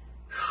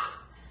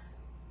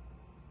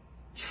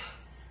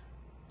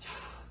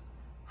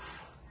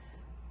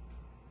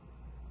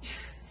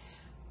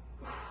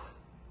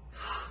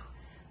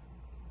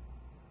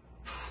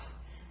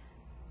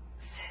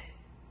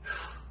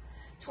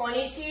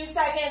 22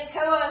 seconds,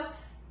 come on.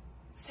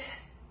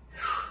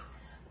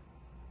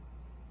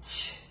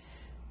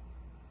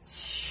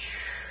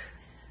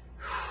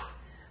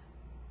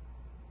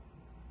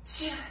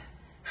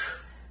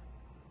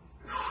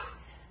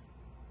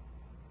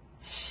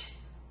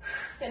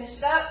 Finish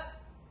it up.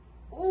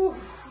 Ooh.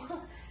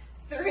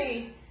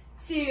 3,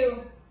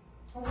 2,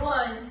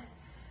 1.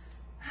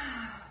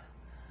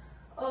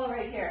 Oh,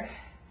 right here.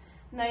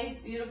 Nice,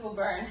 beautiful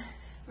burn.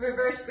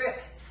 Reverse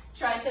grip,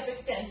 tricep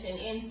extension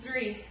in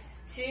 3,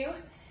 2.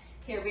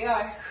 Here we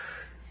are.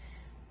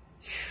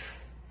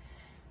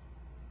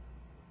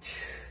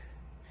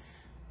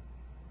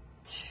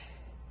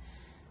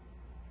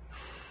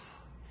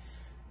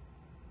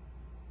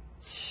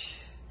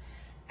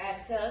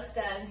 Exhale,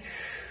 extend.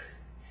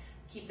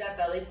 Keep that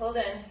belly pulled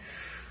in.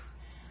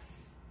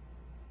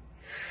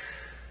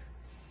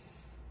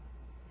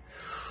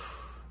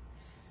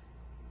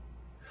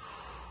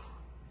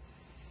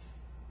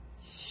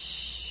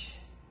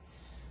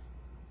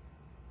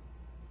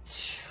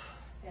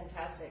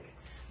 Fantastic.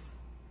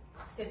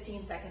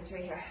 15 seconds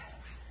right here.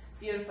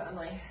 Beautiful,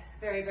 Emily.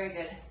 Very, very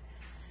good.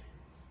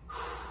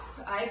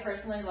 I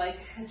personally like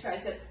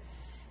tricep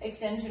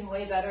extension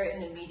way better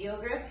in a medial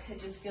grip. It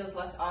just feels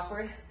less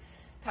awkward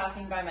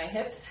passing by my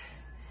hips.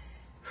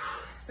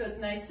 So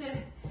it's nice to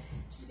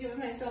just give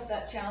myself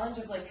that challenge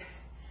of, like,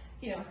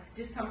 you know,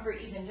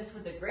 discomfort even just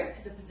with the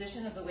grip, the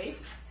position of the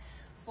weights.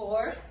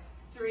 4,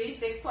 3,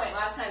 6 point.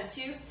 Last time,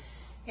 2.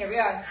 Here we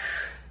are.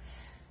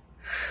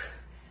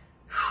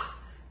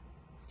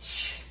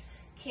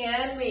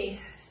 Can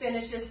we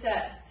finish this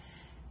set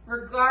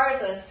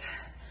regardless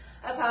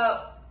of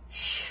how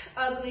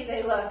ugly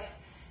they look?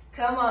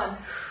 Come on.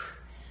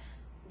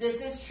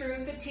 This is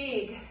true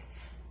fatigue.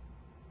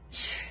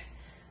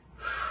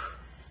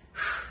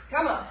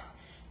 Come on.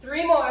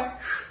 3 more.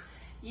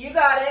 You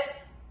got it.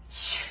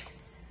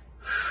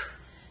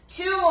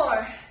 2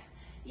 more.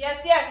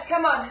 Yes, yes.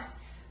 Come on.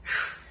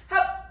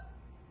 Up.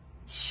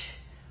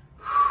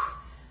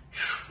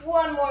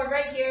 1 more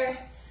right here.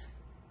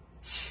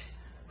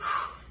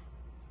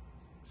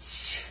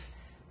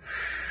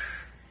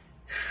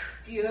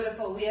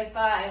 Beautiful. We have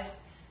 5.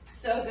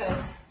 So good.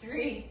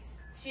 3,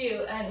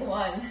 2, and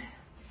 1.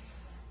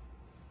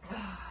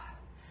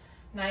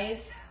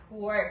 Nice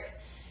work.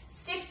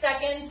 6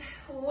 seconds,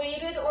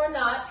 weighted or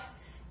not.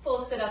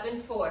 Full sit up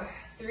in 4,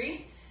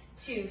 3,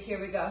 2. Here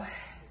we go.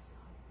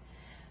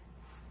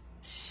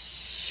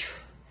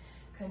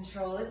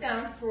 Control it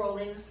down,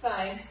 rolling the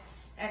spine.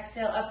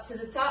 Exhale up to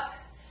the top,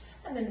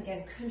 and then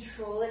again,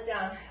 control it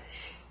down.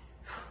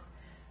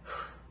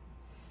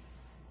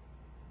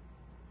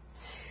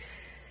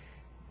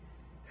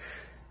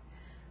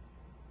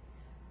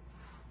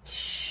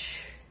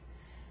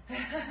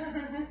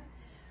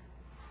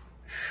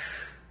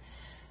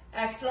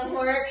 Excellent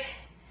work.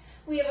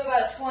 We have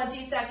about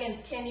 20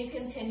 seconds. Can you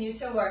continue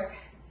to work?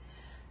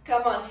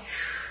 Come on.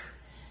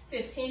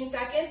 15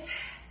 seconds.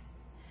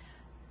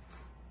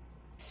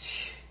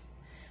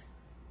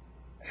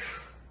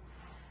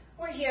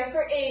 We're here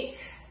for 8.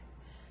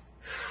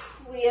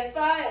 We have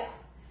 5.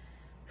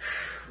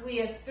 We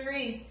have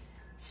 3,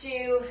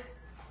 2,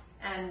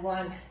 and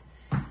 1.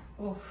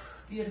 Ooh,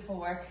 beautiful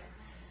work.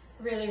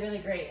 Really, really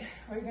great.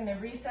 We're gonna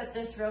reset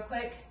this real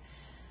quick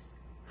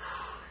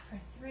for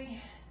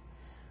 3.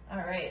 All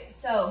right,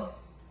 so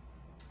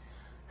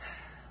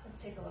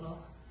let's take a little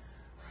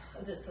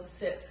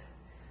sip.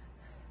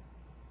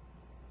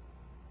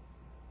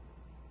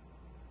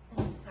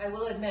 I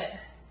will admit,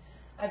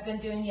 I've been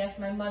doing, yes,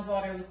 my mud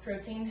water with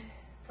protein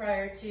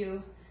prior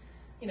to,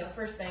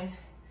 first thing,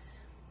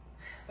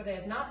 but I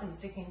have not been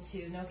sticking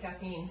to no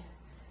caffeine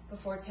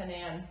before 10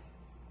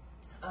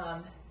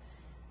 a.m.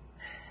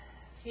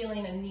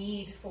 Feeling a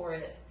need for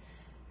it.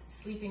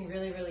 Sleeping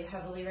really, really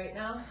heavily right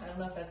now. I don't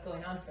know if that's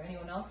going on for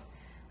anyone else,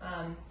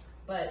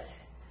 but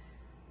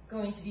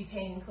going to be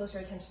paying closer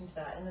attention to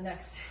that in the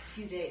next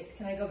few days.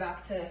 Can I go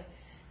back to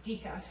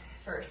decaf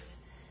first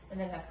and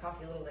then have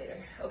coffee a little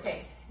later?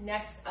 Okay,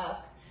 next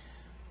up,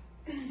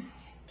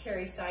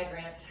 Carrie's side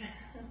rant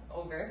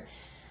over.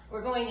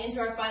 We're going into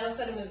our final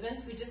set of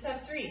movements. We just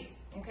have 3,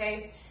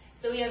 okay?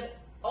 So we have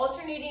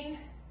alternating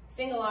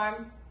single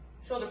arm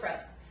shoulder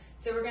press.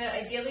 So we're gonna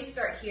ideally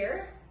start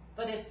here,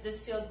 but if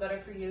this feels better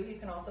for you, you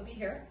can also be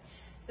here.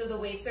 So the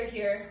weights are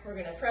here. We're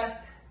gonna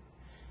press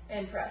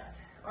and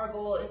press. Our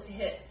goal is to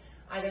hit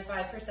either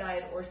 5 per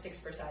side or 6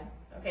 per side,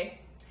 okay?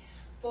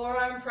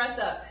 Forearm press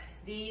up.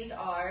 These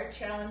are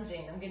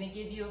challenging. I'm gonna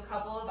give you a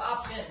couple of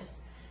options.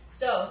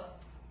 So,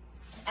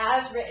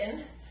 as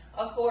written,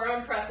 a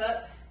forearm press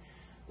up,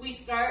 we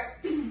start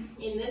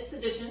in this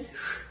position.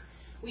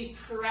 We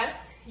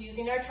press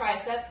using our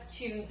triceps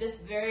to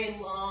this very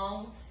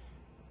long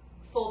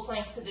full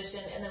plank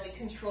position, and then we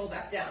control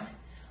back down.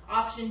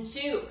 Option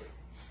 2,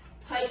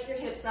 pike your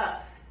hips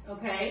up,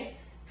 okay?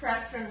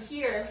 Press from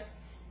here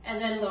and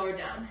then lower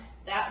down.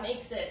 That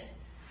makes it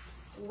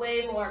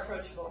way more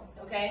approachable,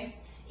 okay?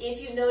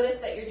 If you notice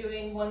that you're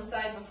doing one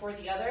side before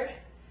the other,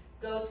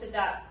 go to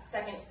that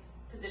second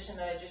position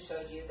that I just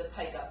showed you, the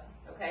pike up,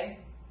 okay?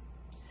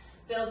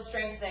 Build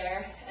strength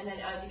there, and then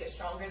as you get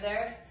stronger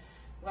there,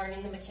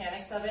 learning the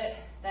mechanics of it,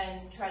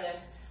 then try to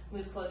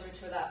move closer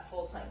to that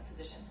full plank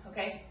position,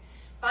 okay?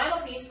 Final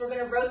piece, we're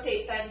gonna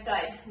rotate side to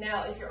side.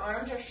 Now, if your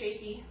arms are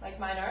shaky, like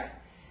mine are,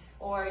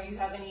 or you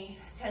have any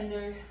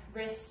tender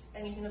wrists,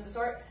 anything of the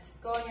sort,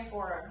 go on your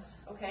forearms,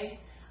 okay?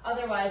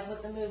 Otherwise,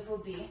 what the move will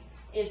be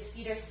is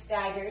feet are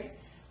staggered.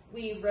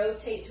 We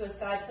rotate to a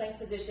side plank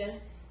position,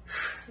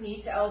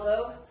 knee to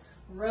elbow,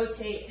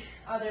 rotate,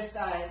 other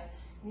side,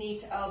 knee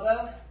to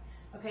elbow.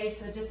 Okay,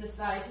 so just a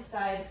side to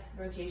side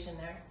rotation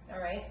there,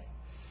 all right?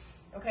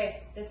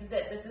 Okay, this is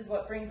it. This is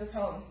what brings us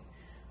home.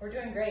 We're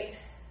doing great.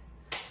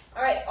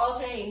 All right,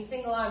 alternating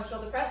single arm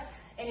shoulder press,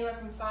 anywhere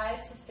from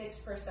 5 to 6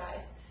 per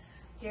side.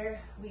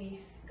 Here we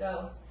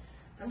go.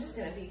 So I'm just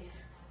gonna be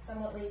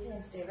somewhat lazy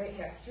and stay right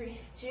here. 3,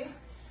 2,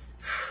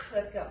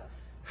 let's go.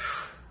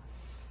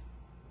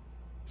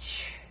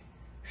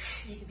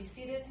 You could be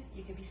seated,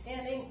 you could be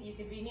standing, you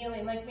could be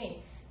kneeling like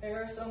me.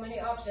 There are so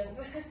many options,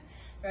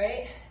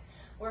 right?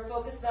 We're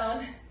focused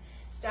on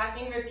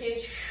stacking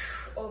ribcage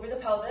over the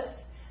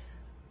pelvis.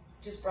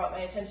 Just brought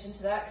my attention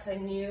to that because I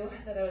knew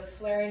that I was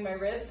flaring my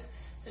ribs.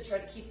 So try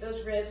to keep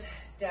those ribs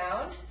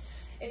down.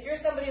 If you're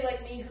somebody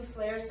like me who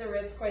flares their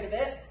ribs quite a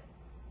bit,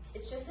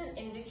 it's just an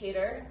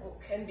indicator, well,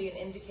 can be an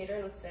indicator,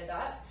 let's say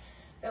that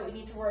we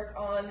need to work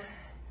on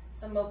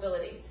some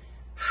mobility.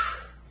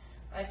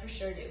 I for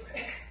sure do.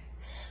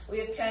 We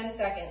have 10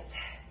 seconds.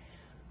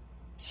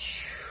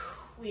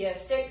 We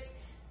have 6.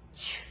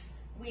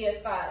 We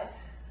have 5,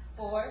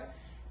 4,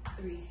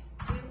 3,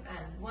 2,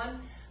 and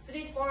 1. For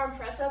these forearm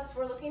press-ups,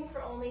 we're looking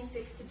for only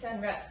 6 to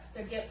 10 reps.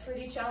 They get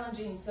pretty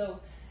challenging, so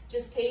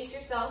just pace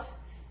yourself.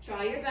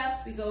 Try your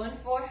best. We go in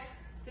 4,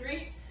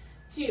 3,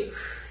 2.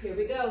 Here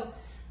we go.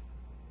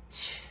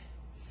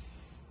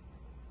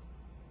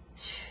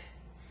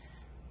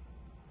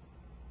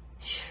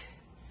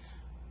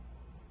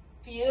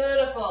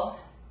 Beautiful.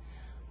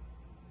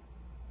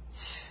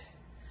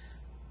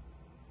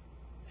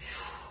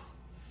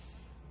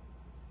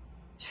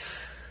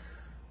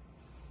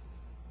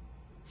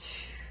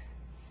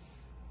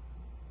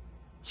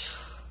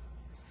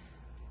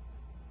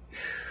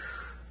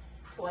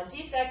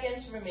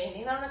 Seconds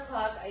remaining on the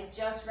clock. I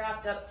just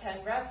wrapped up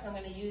 10 reps. I'm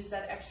going to use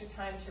that extra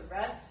time to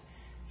rest,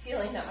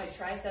 feeling that my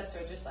triceps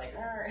are just like,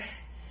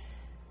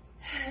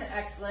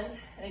 excellent.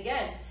 And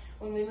again,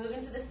 when we move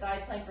into the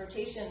side plank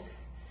rotations,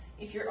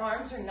 if your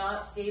arms are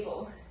not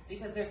stable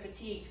because they're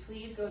fatigued,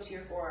 please go to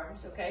your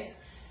forearms, okay?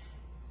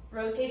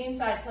 Rotating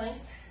side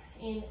planks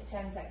in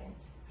 10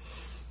 seconds.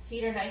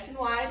 Feet are nice and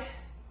wide.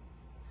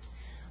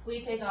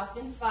 We take off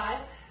in 5,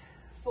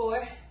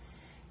 4,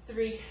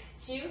 3,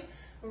 2,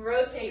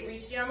 rotate,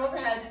 reach the arm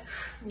overhead,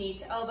 knee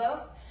to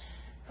elbow,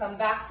 come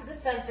back to the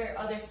center,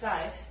 other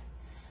side.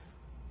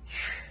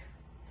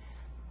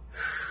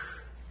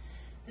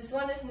 This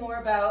one is more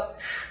about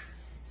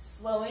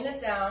slowing it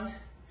down,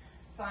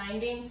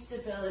 finding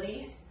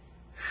stability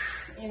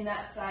in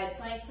that side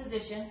plank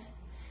position.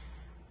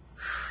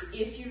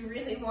 If you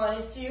really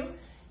wanted to,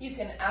 you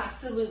can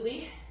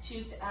absolutely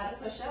choose to add a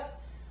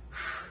push-up.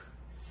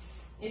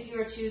 If you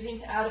are choosing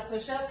to add a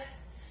push-up,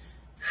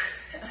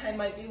 I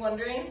might be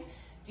wondering,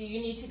 do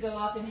you need to go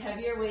up in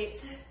heavier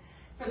weights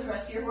for the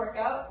rest of your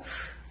workout?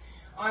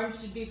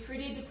 Arms should be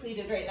pretty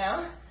depleted right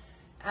now,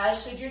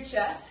 as should your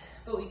chest,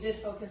 but we did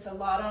focus a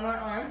lot on our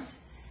arms.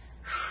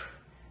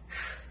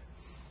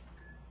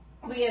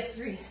 We have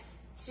 3,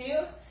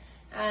 2,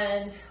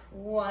 and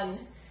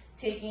 1.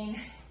 Taking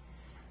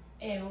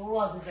a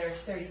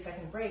well-deserved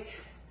 30-second break.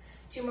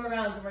 2 more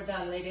rounds and we're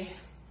done, lady.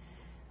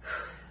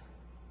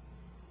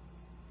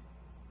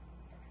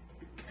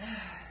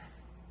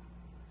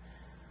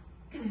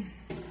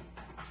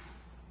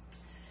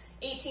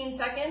 18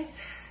 seconds.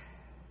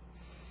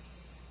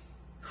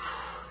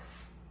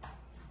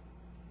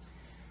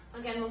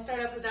 Again, we'll start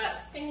up with that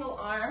single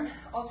arm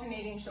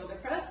alternating shoulder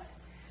press.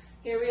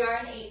 Here we are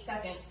in 8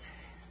 seconds.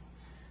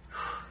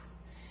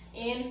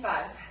 In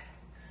 5,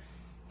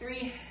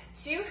 3,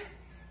 2,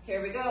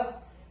 here we go.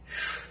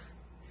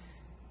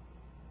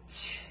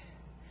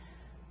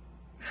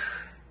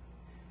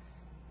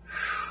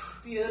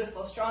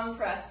 Beautiful, strong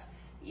press.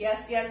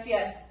 Yes, yes,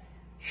 yes.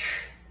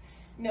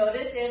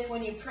 Notice if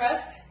when you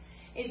press,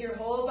 is your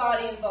whole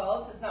body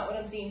involved? That's not what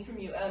I'm seeing from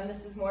you.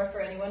 This is more for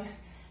anyone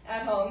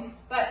at home.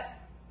 But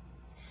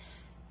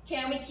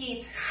can we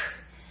keep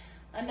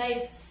a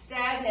nice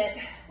stagnant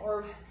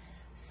or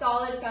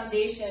solid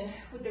foundation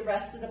with the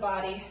rest of the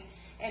body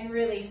and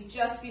really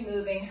just be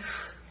moving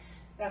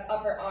that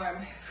upper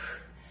arm?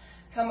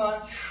 Come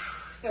on,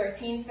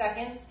 13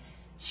 seconds.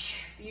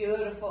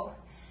 Beautiful.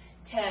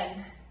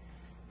 10.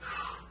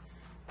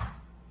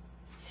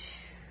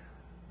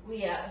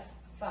 We have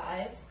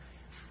 5,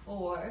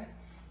 4,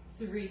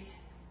 3,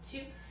 2,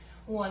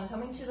 1.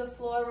 Coming to the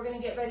floor, we're going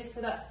to get ready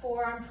for that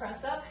forearm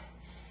press up.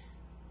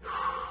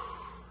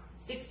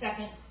 6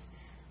 seconds.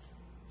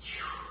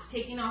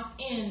 Taking off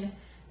in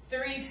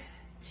 3,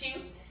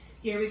 2,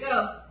 here we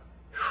go.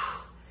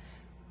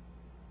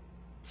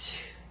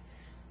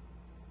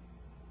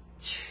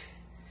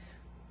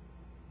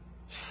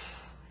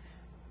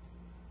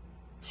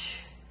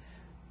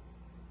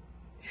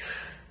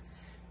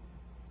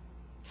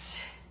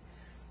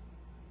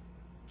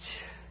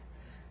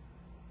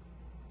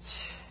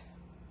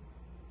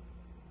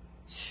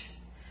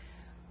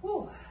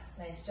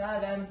 Nice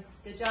job, Em.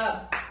 Good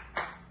job.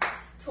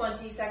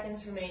 20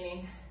 seconds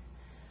remaining.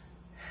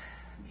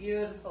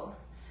 Beautiful.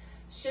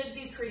 Should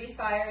be pretty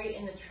fiery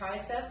in the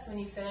triceps when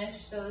you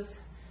finish those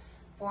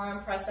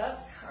forearm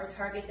press-ups. Our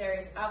target there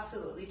is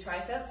absolutely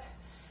triceps.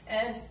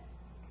 And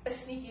a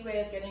sneaky way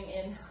of getting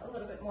in a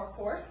little bit more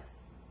core.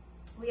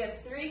 We have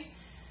 3,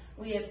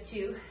 we have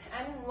 2,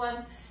 and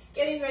 1.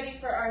 Getting ready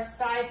for our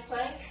side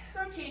plank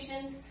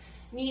rotations,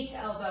 knee to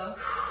elbow.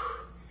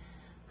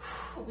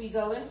 We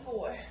go in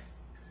 4,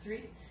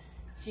 3,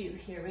 2,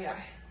 here we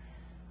are.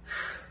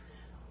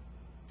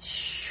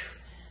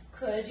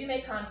 Could you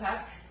make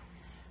contact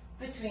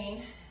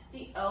between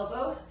the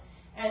elbow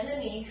and the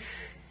knee,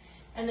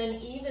 and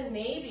then even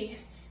maybe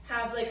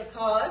have like a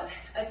pause,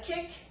 a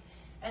kick,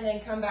 and then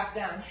come back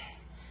down.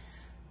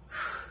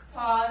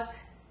 Pause,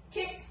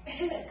 kick,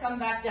 and then come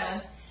back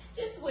down.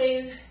 Just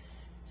ways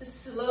to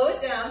slow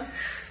it down,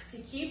 to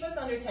keep us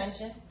under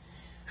tension.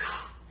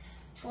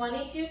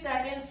 22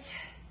 seconds.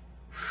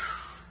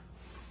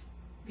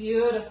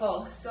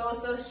 Beautiful, so,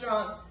 so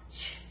strong.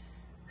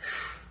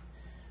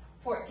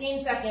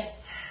 14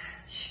 seconds.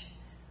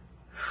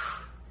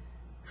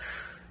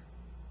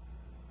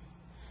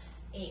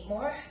 8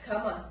 more,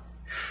 come on.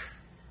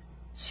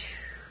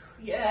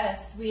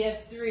 Yes, we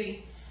have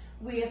 3,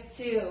 we have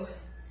 2,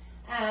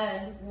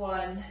 and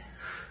 1.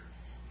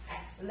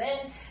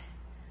 Excellent.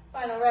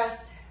 Final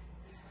rest.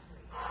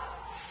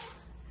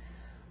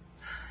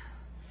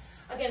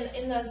 Again,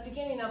 in the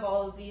beginning of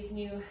all of these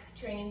new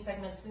training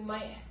segments, we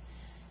might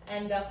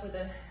end up with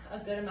a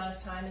good amount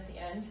of time at the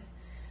end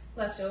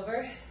left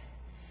over.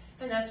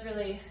 And that's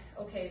really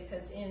okay,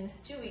 because in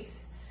 2 weeks,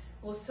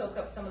 we'll soak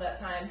up some of that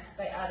time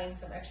by adding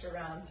some extra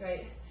rounds,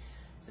 right?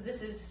 So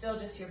this is still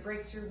just your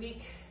breakthrough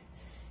week,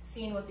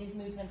 seeing what these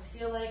movements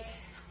feel like.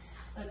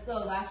 Let's go,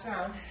 last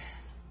round.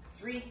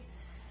 3,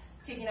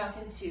 taking off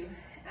in 2,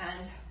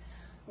 and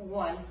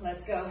 1,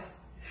 let's go.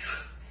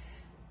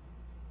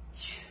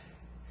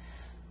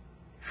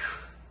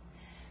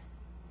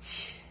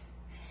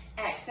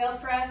 Exhale,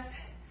 press.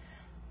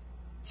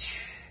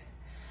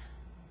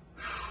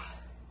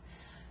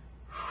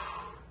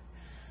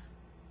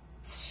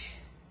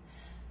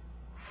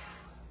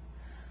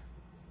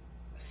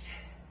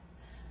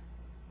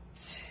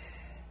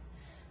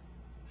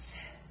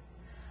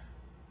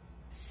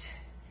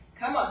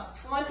 Come on,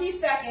 20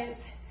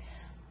 seconds.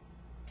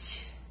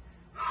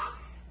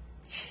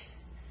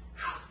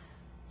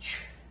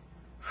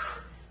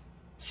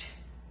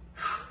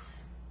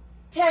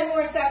 10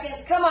 more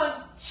seconds, come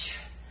on.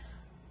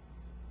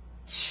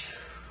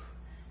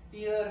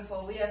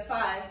 Beautiful. We have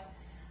 5,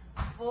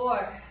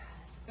 4,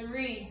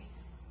 3,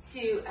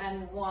 2,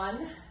 and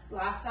 1.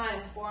 Last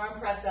time, forearm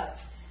press up.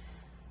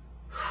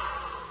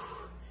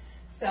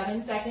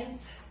 7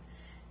 seconds.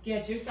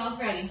 Get yourself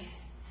ready.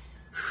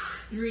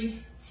 3,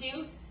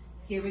 2,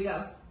 here we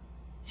go.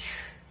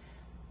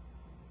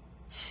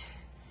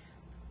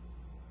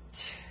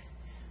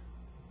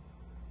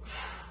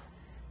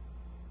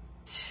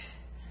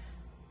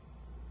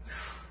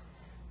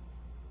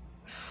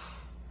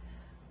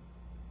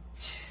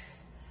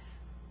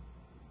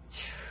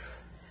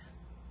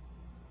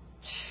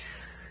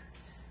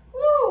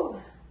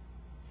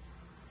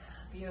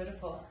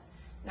 Beautiful.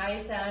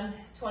 Nice,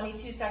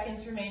 22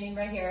 seconds remaining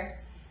right here.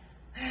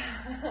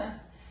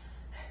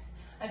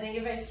 I think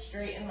if I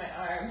straighten my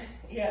arm,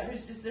 yeah,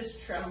 there's just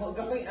this tremble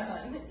going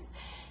on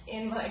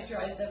in my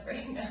tricep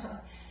right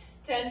now.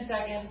 10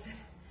 seconds.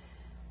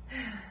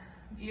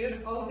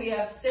 Beautiful. We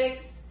have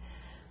 6,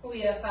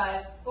 we have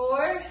 5,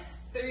 4,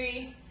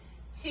 3,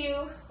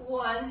 2,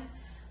 1.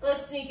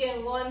 Let's sneak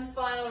in one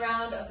final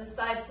round of the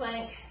side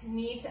plank,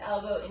 knee to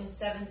elbow in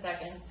 7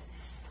 seconds.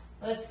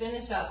 Let's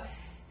finish up.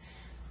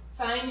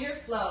 Find your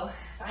flow.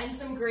 Find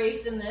some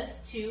grace in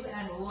this. 2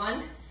 and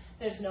 1.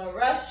 There's no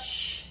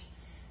rush.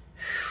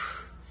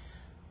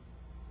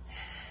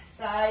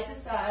 Side to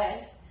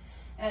side,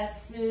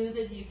 as smooth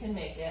as you can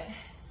make it.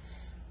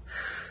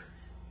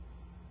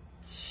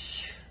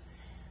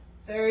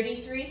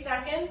 33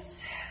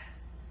 seconds.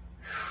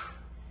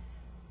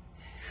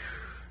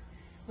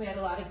 We had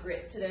a lot of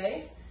grit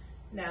today.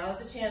 Now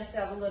is a chance to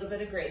have a little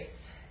bit of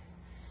grace,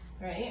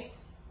 right?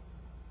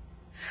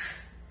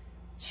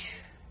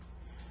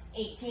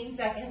 18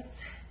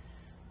 seconds.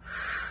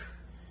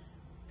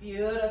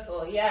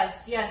 Beautiful.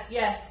 Yes, yes,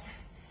 yes.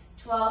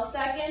 12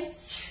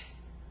 seconds.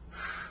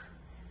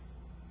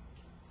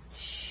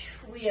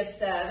 We have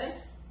 7.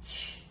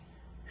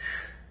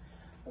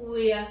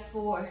 We have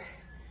 4.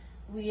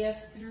 We have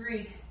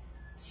 3,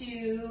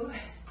 2,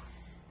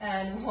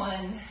 and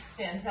 1.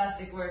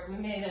 Fantastic work. We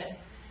made it.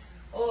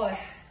 Oh,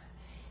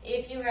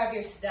 if you have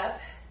your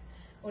step,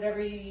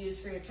 whatever you use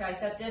for your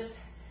tricep dips,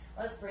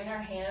 let's bring our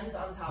hands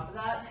on top of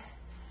that.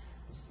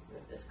 Just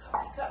move this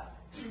coffee cup.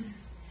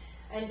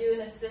 And do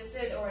an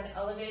assisted or an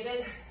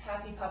elevated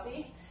happy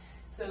puppy.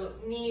 So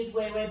knees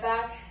way, way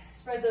back.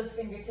 Spread those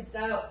fingertips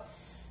out.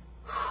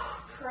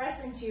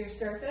 Press into your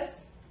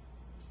surface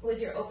with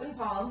your open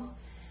palms.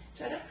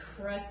 Try to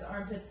press the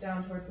armpits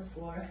down towards the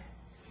floor.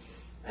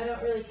 I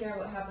don't really care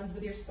what happens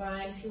with your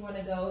spine. If you want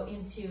to go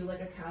into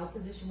like a cow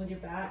position with your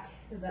back,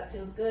 because that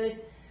feels good,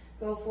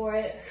 go for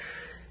it.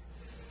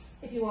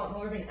 If you want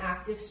more of an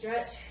active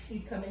stretch,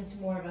 you come into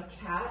more of a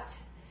cat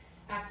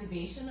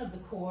activation of the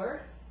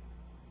core.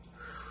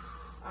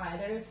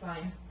 Either is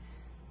fine.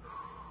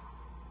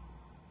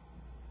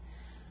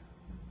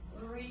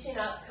 Reaching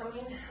up,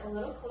 coming a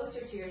little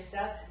closer to your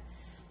step,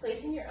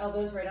 placing your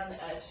elbows right on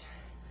the edge.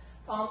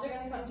 Palms are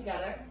going to come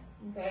together,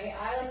 okay?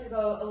 I like to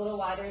go a little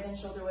wider than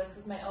shoulder width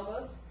with my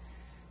elbows.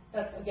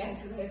 That's, again,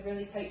 because I have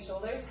really tight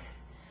shoulders.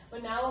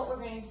 But now what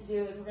we're going to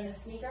do is we're going to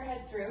sneak our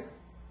head through.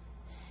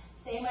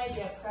 Same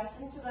idea,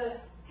 press into the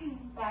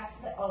backs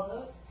of the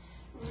elbows,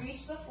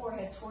 reach the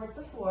forehead towards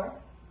the floor,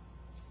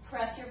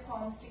 press your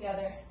palms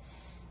together.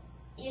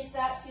 If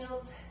that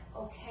feels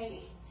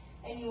okay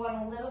and you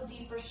want a little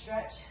deeper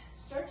stretch,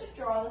 start to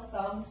draw the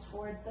thumbs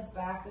towards the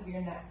back of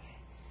your neck.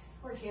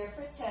 We're here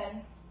for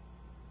 10,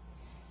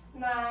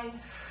 9,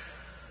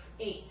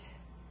 8,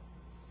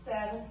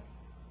 7,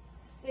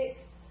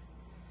 6,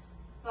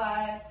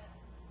 5,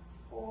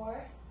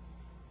 4,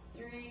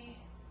 3,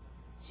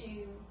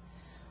 2,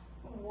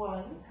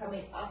 1.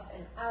 Coming up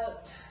and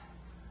out.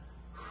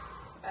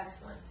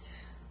 Excellent.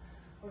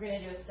 We're going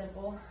to do a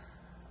simple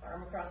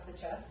arm across the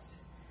chest.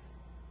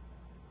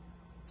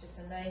 Just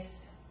a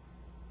nice,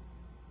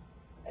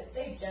 I'd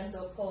say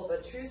gentle pull,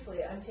 but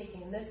truthfully, I'm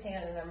taking this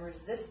hand and I'm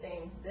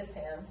resisting this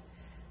hand.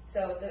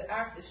 So it's an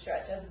active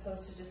stretch as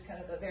opposed to just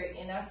kind of a very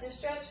inactive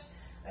stretch.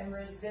 I'm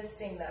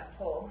resisting that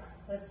pull.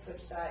 Let's switch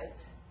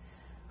sides.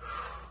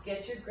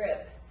 Get your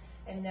grip,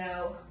 and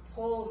now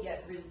pull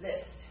yet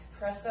resist.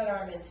 Press that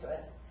arm into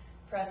it.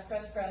 Press,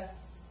 press,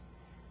 press.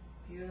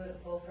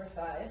 Beautiful for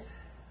 5,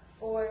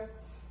 4,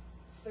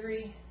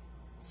 3,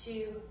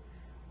 2,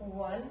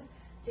 1.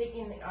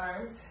 Taking the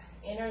arms,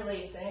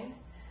 interlacing,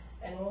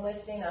 and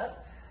lifting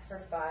up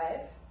for 5,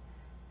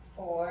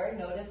 4.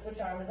 Notice which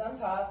arm is on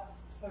top.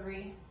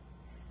 3.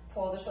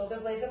 Pull the shoulder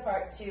blades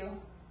apart. 2,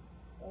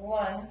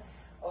 1.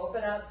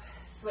 Open up,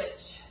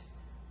 switch.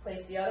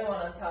 Place the other one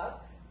on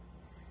top.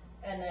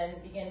 And then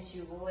begin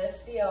to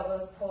lift the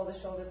elbows, pull the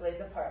shoulder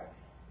blades apart.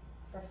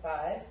 For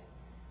 5,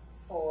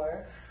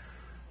 4,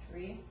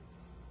 3,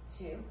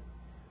 2,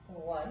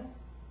 1.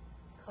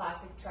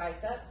 Classic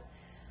tricep.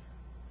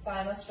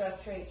 Final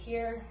stretch right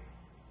here.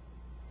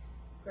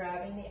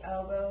 Grabbing the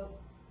elbow.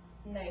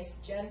 Nice,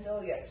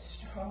 gentle, yet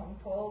strong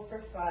pull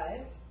for 5,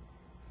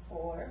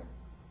 4,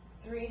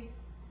 3,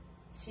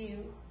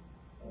 2,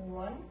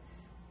 1.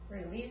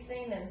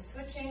 Releasing and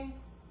switching.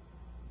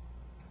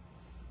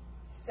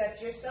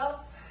 Set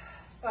yourself.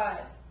 5,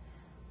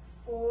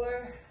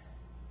 4,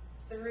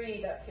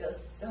 3, that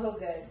feels so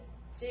good.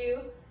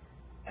 2,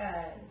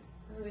 and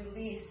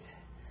release.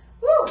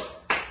 Woo!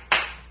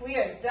 We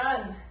are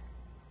done.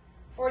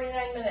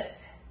 49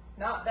 minutes,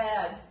 not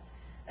bad.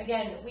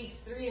 Again,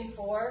 weeks 3 and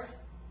 4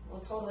 will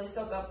totally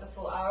soak up the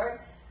full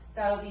hour.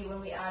 That'll be when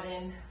we add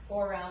in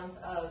 4 rounds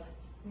of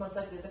most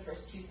likely the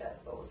first 2 sets,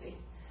 but we'll see.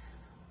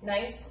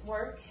 Nice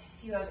work.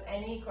 If you have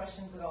any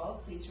questions at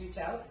all, please reach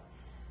out.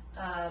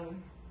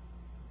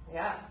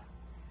 Yeah.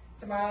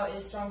 Tomorrow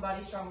is strong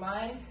body, strong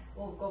mind.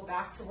 We'll go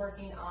back to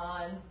working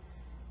on,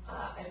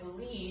 I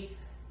believe,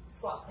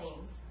 squat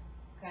cleans.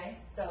 Okay,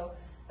 so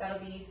that'll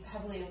be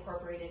heavily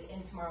incorporated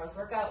in tomorrow's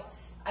workout.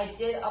 I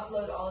did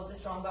upload all of the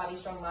strong body,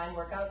 strong mind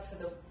workouts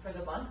for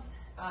the month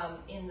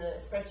in the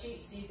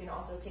spreadsheet, so you can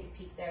also take a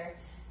peek there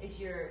if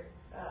you're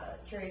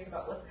curious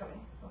about what's coming.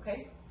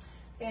 Okay,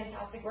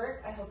 fantastic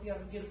work. I hope you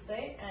have a beautiful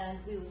day, and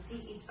we will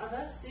see each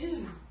other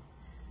soon.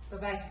 Bye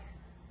bye.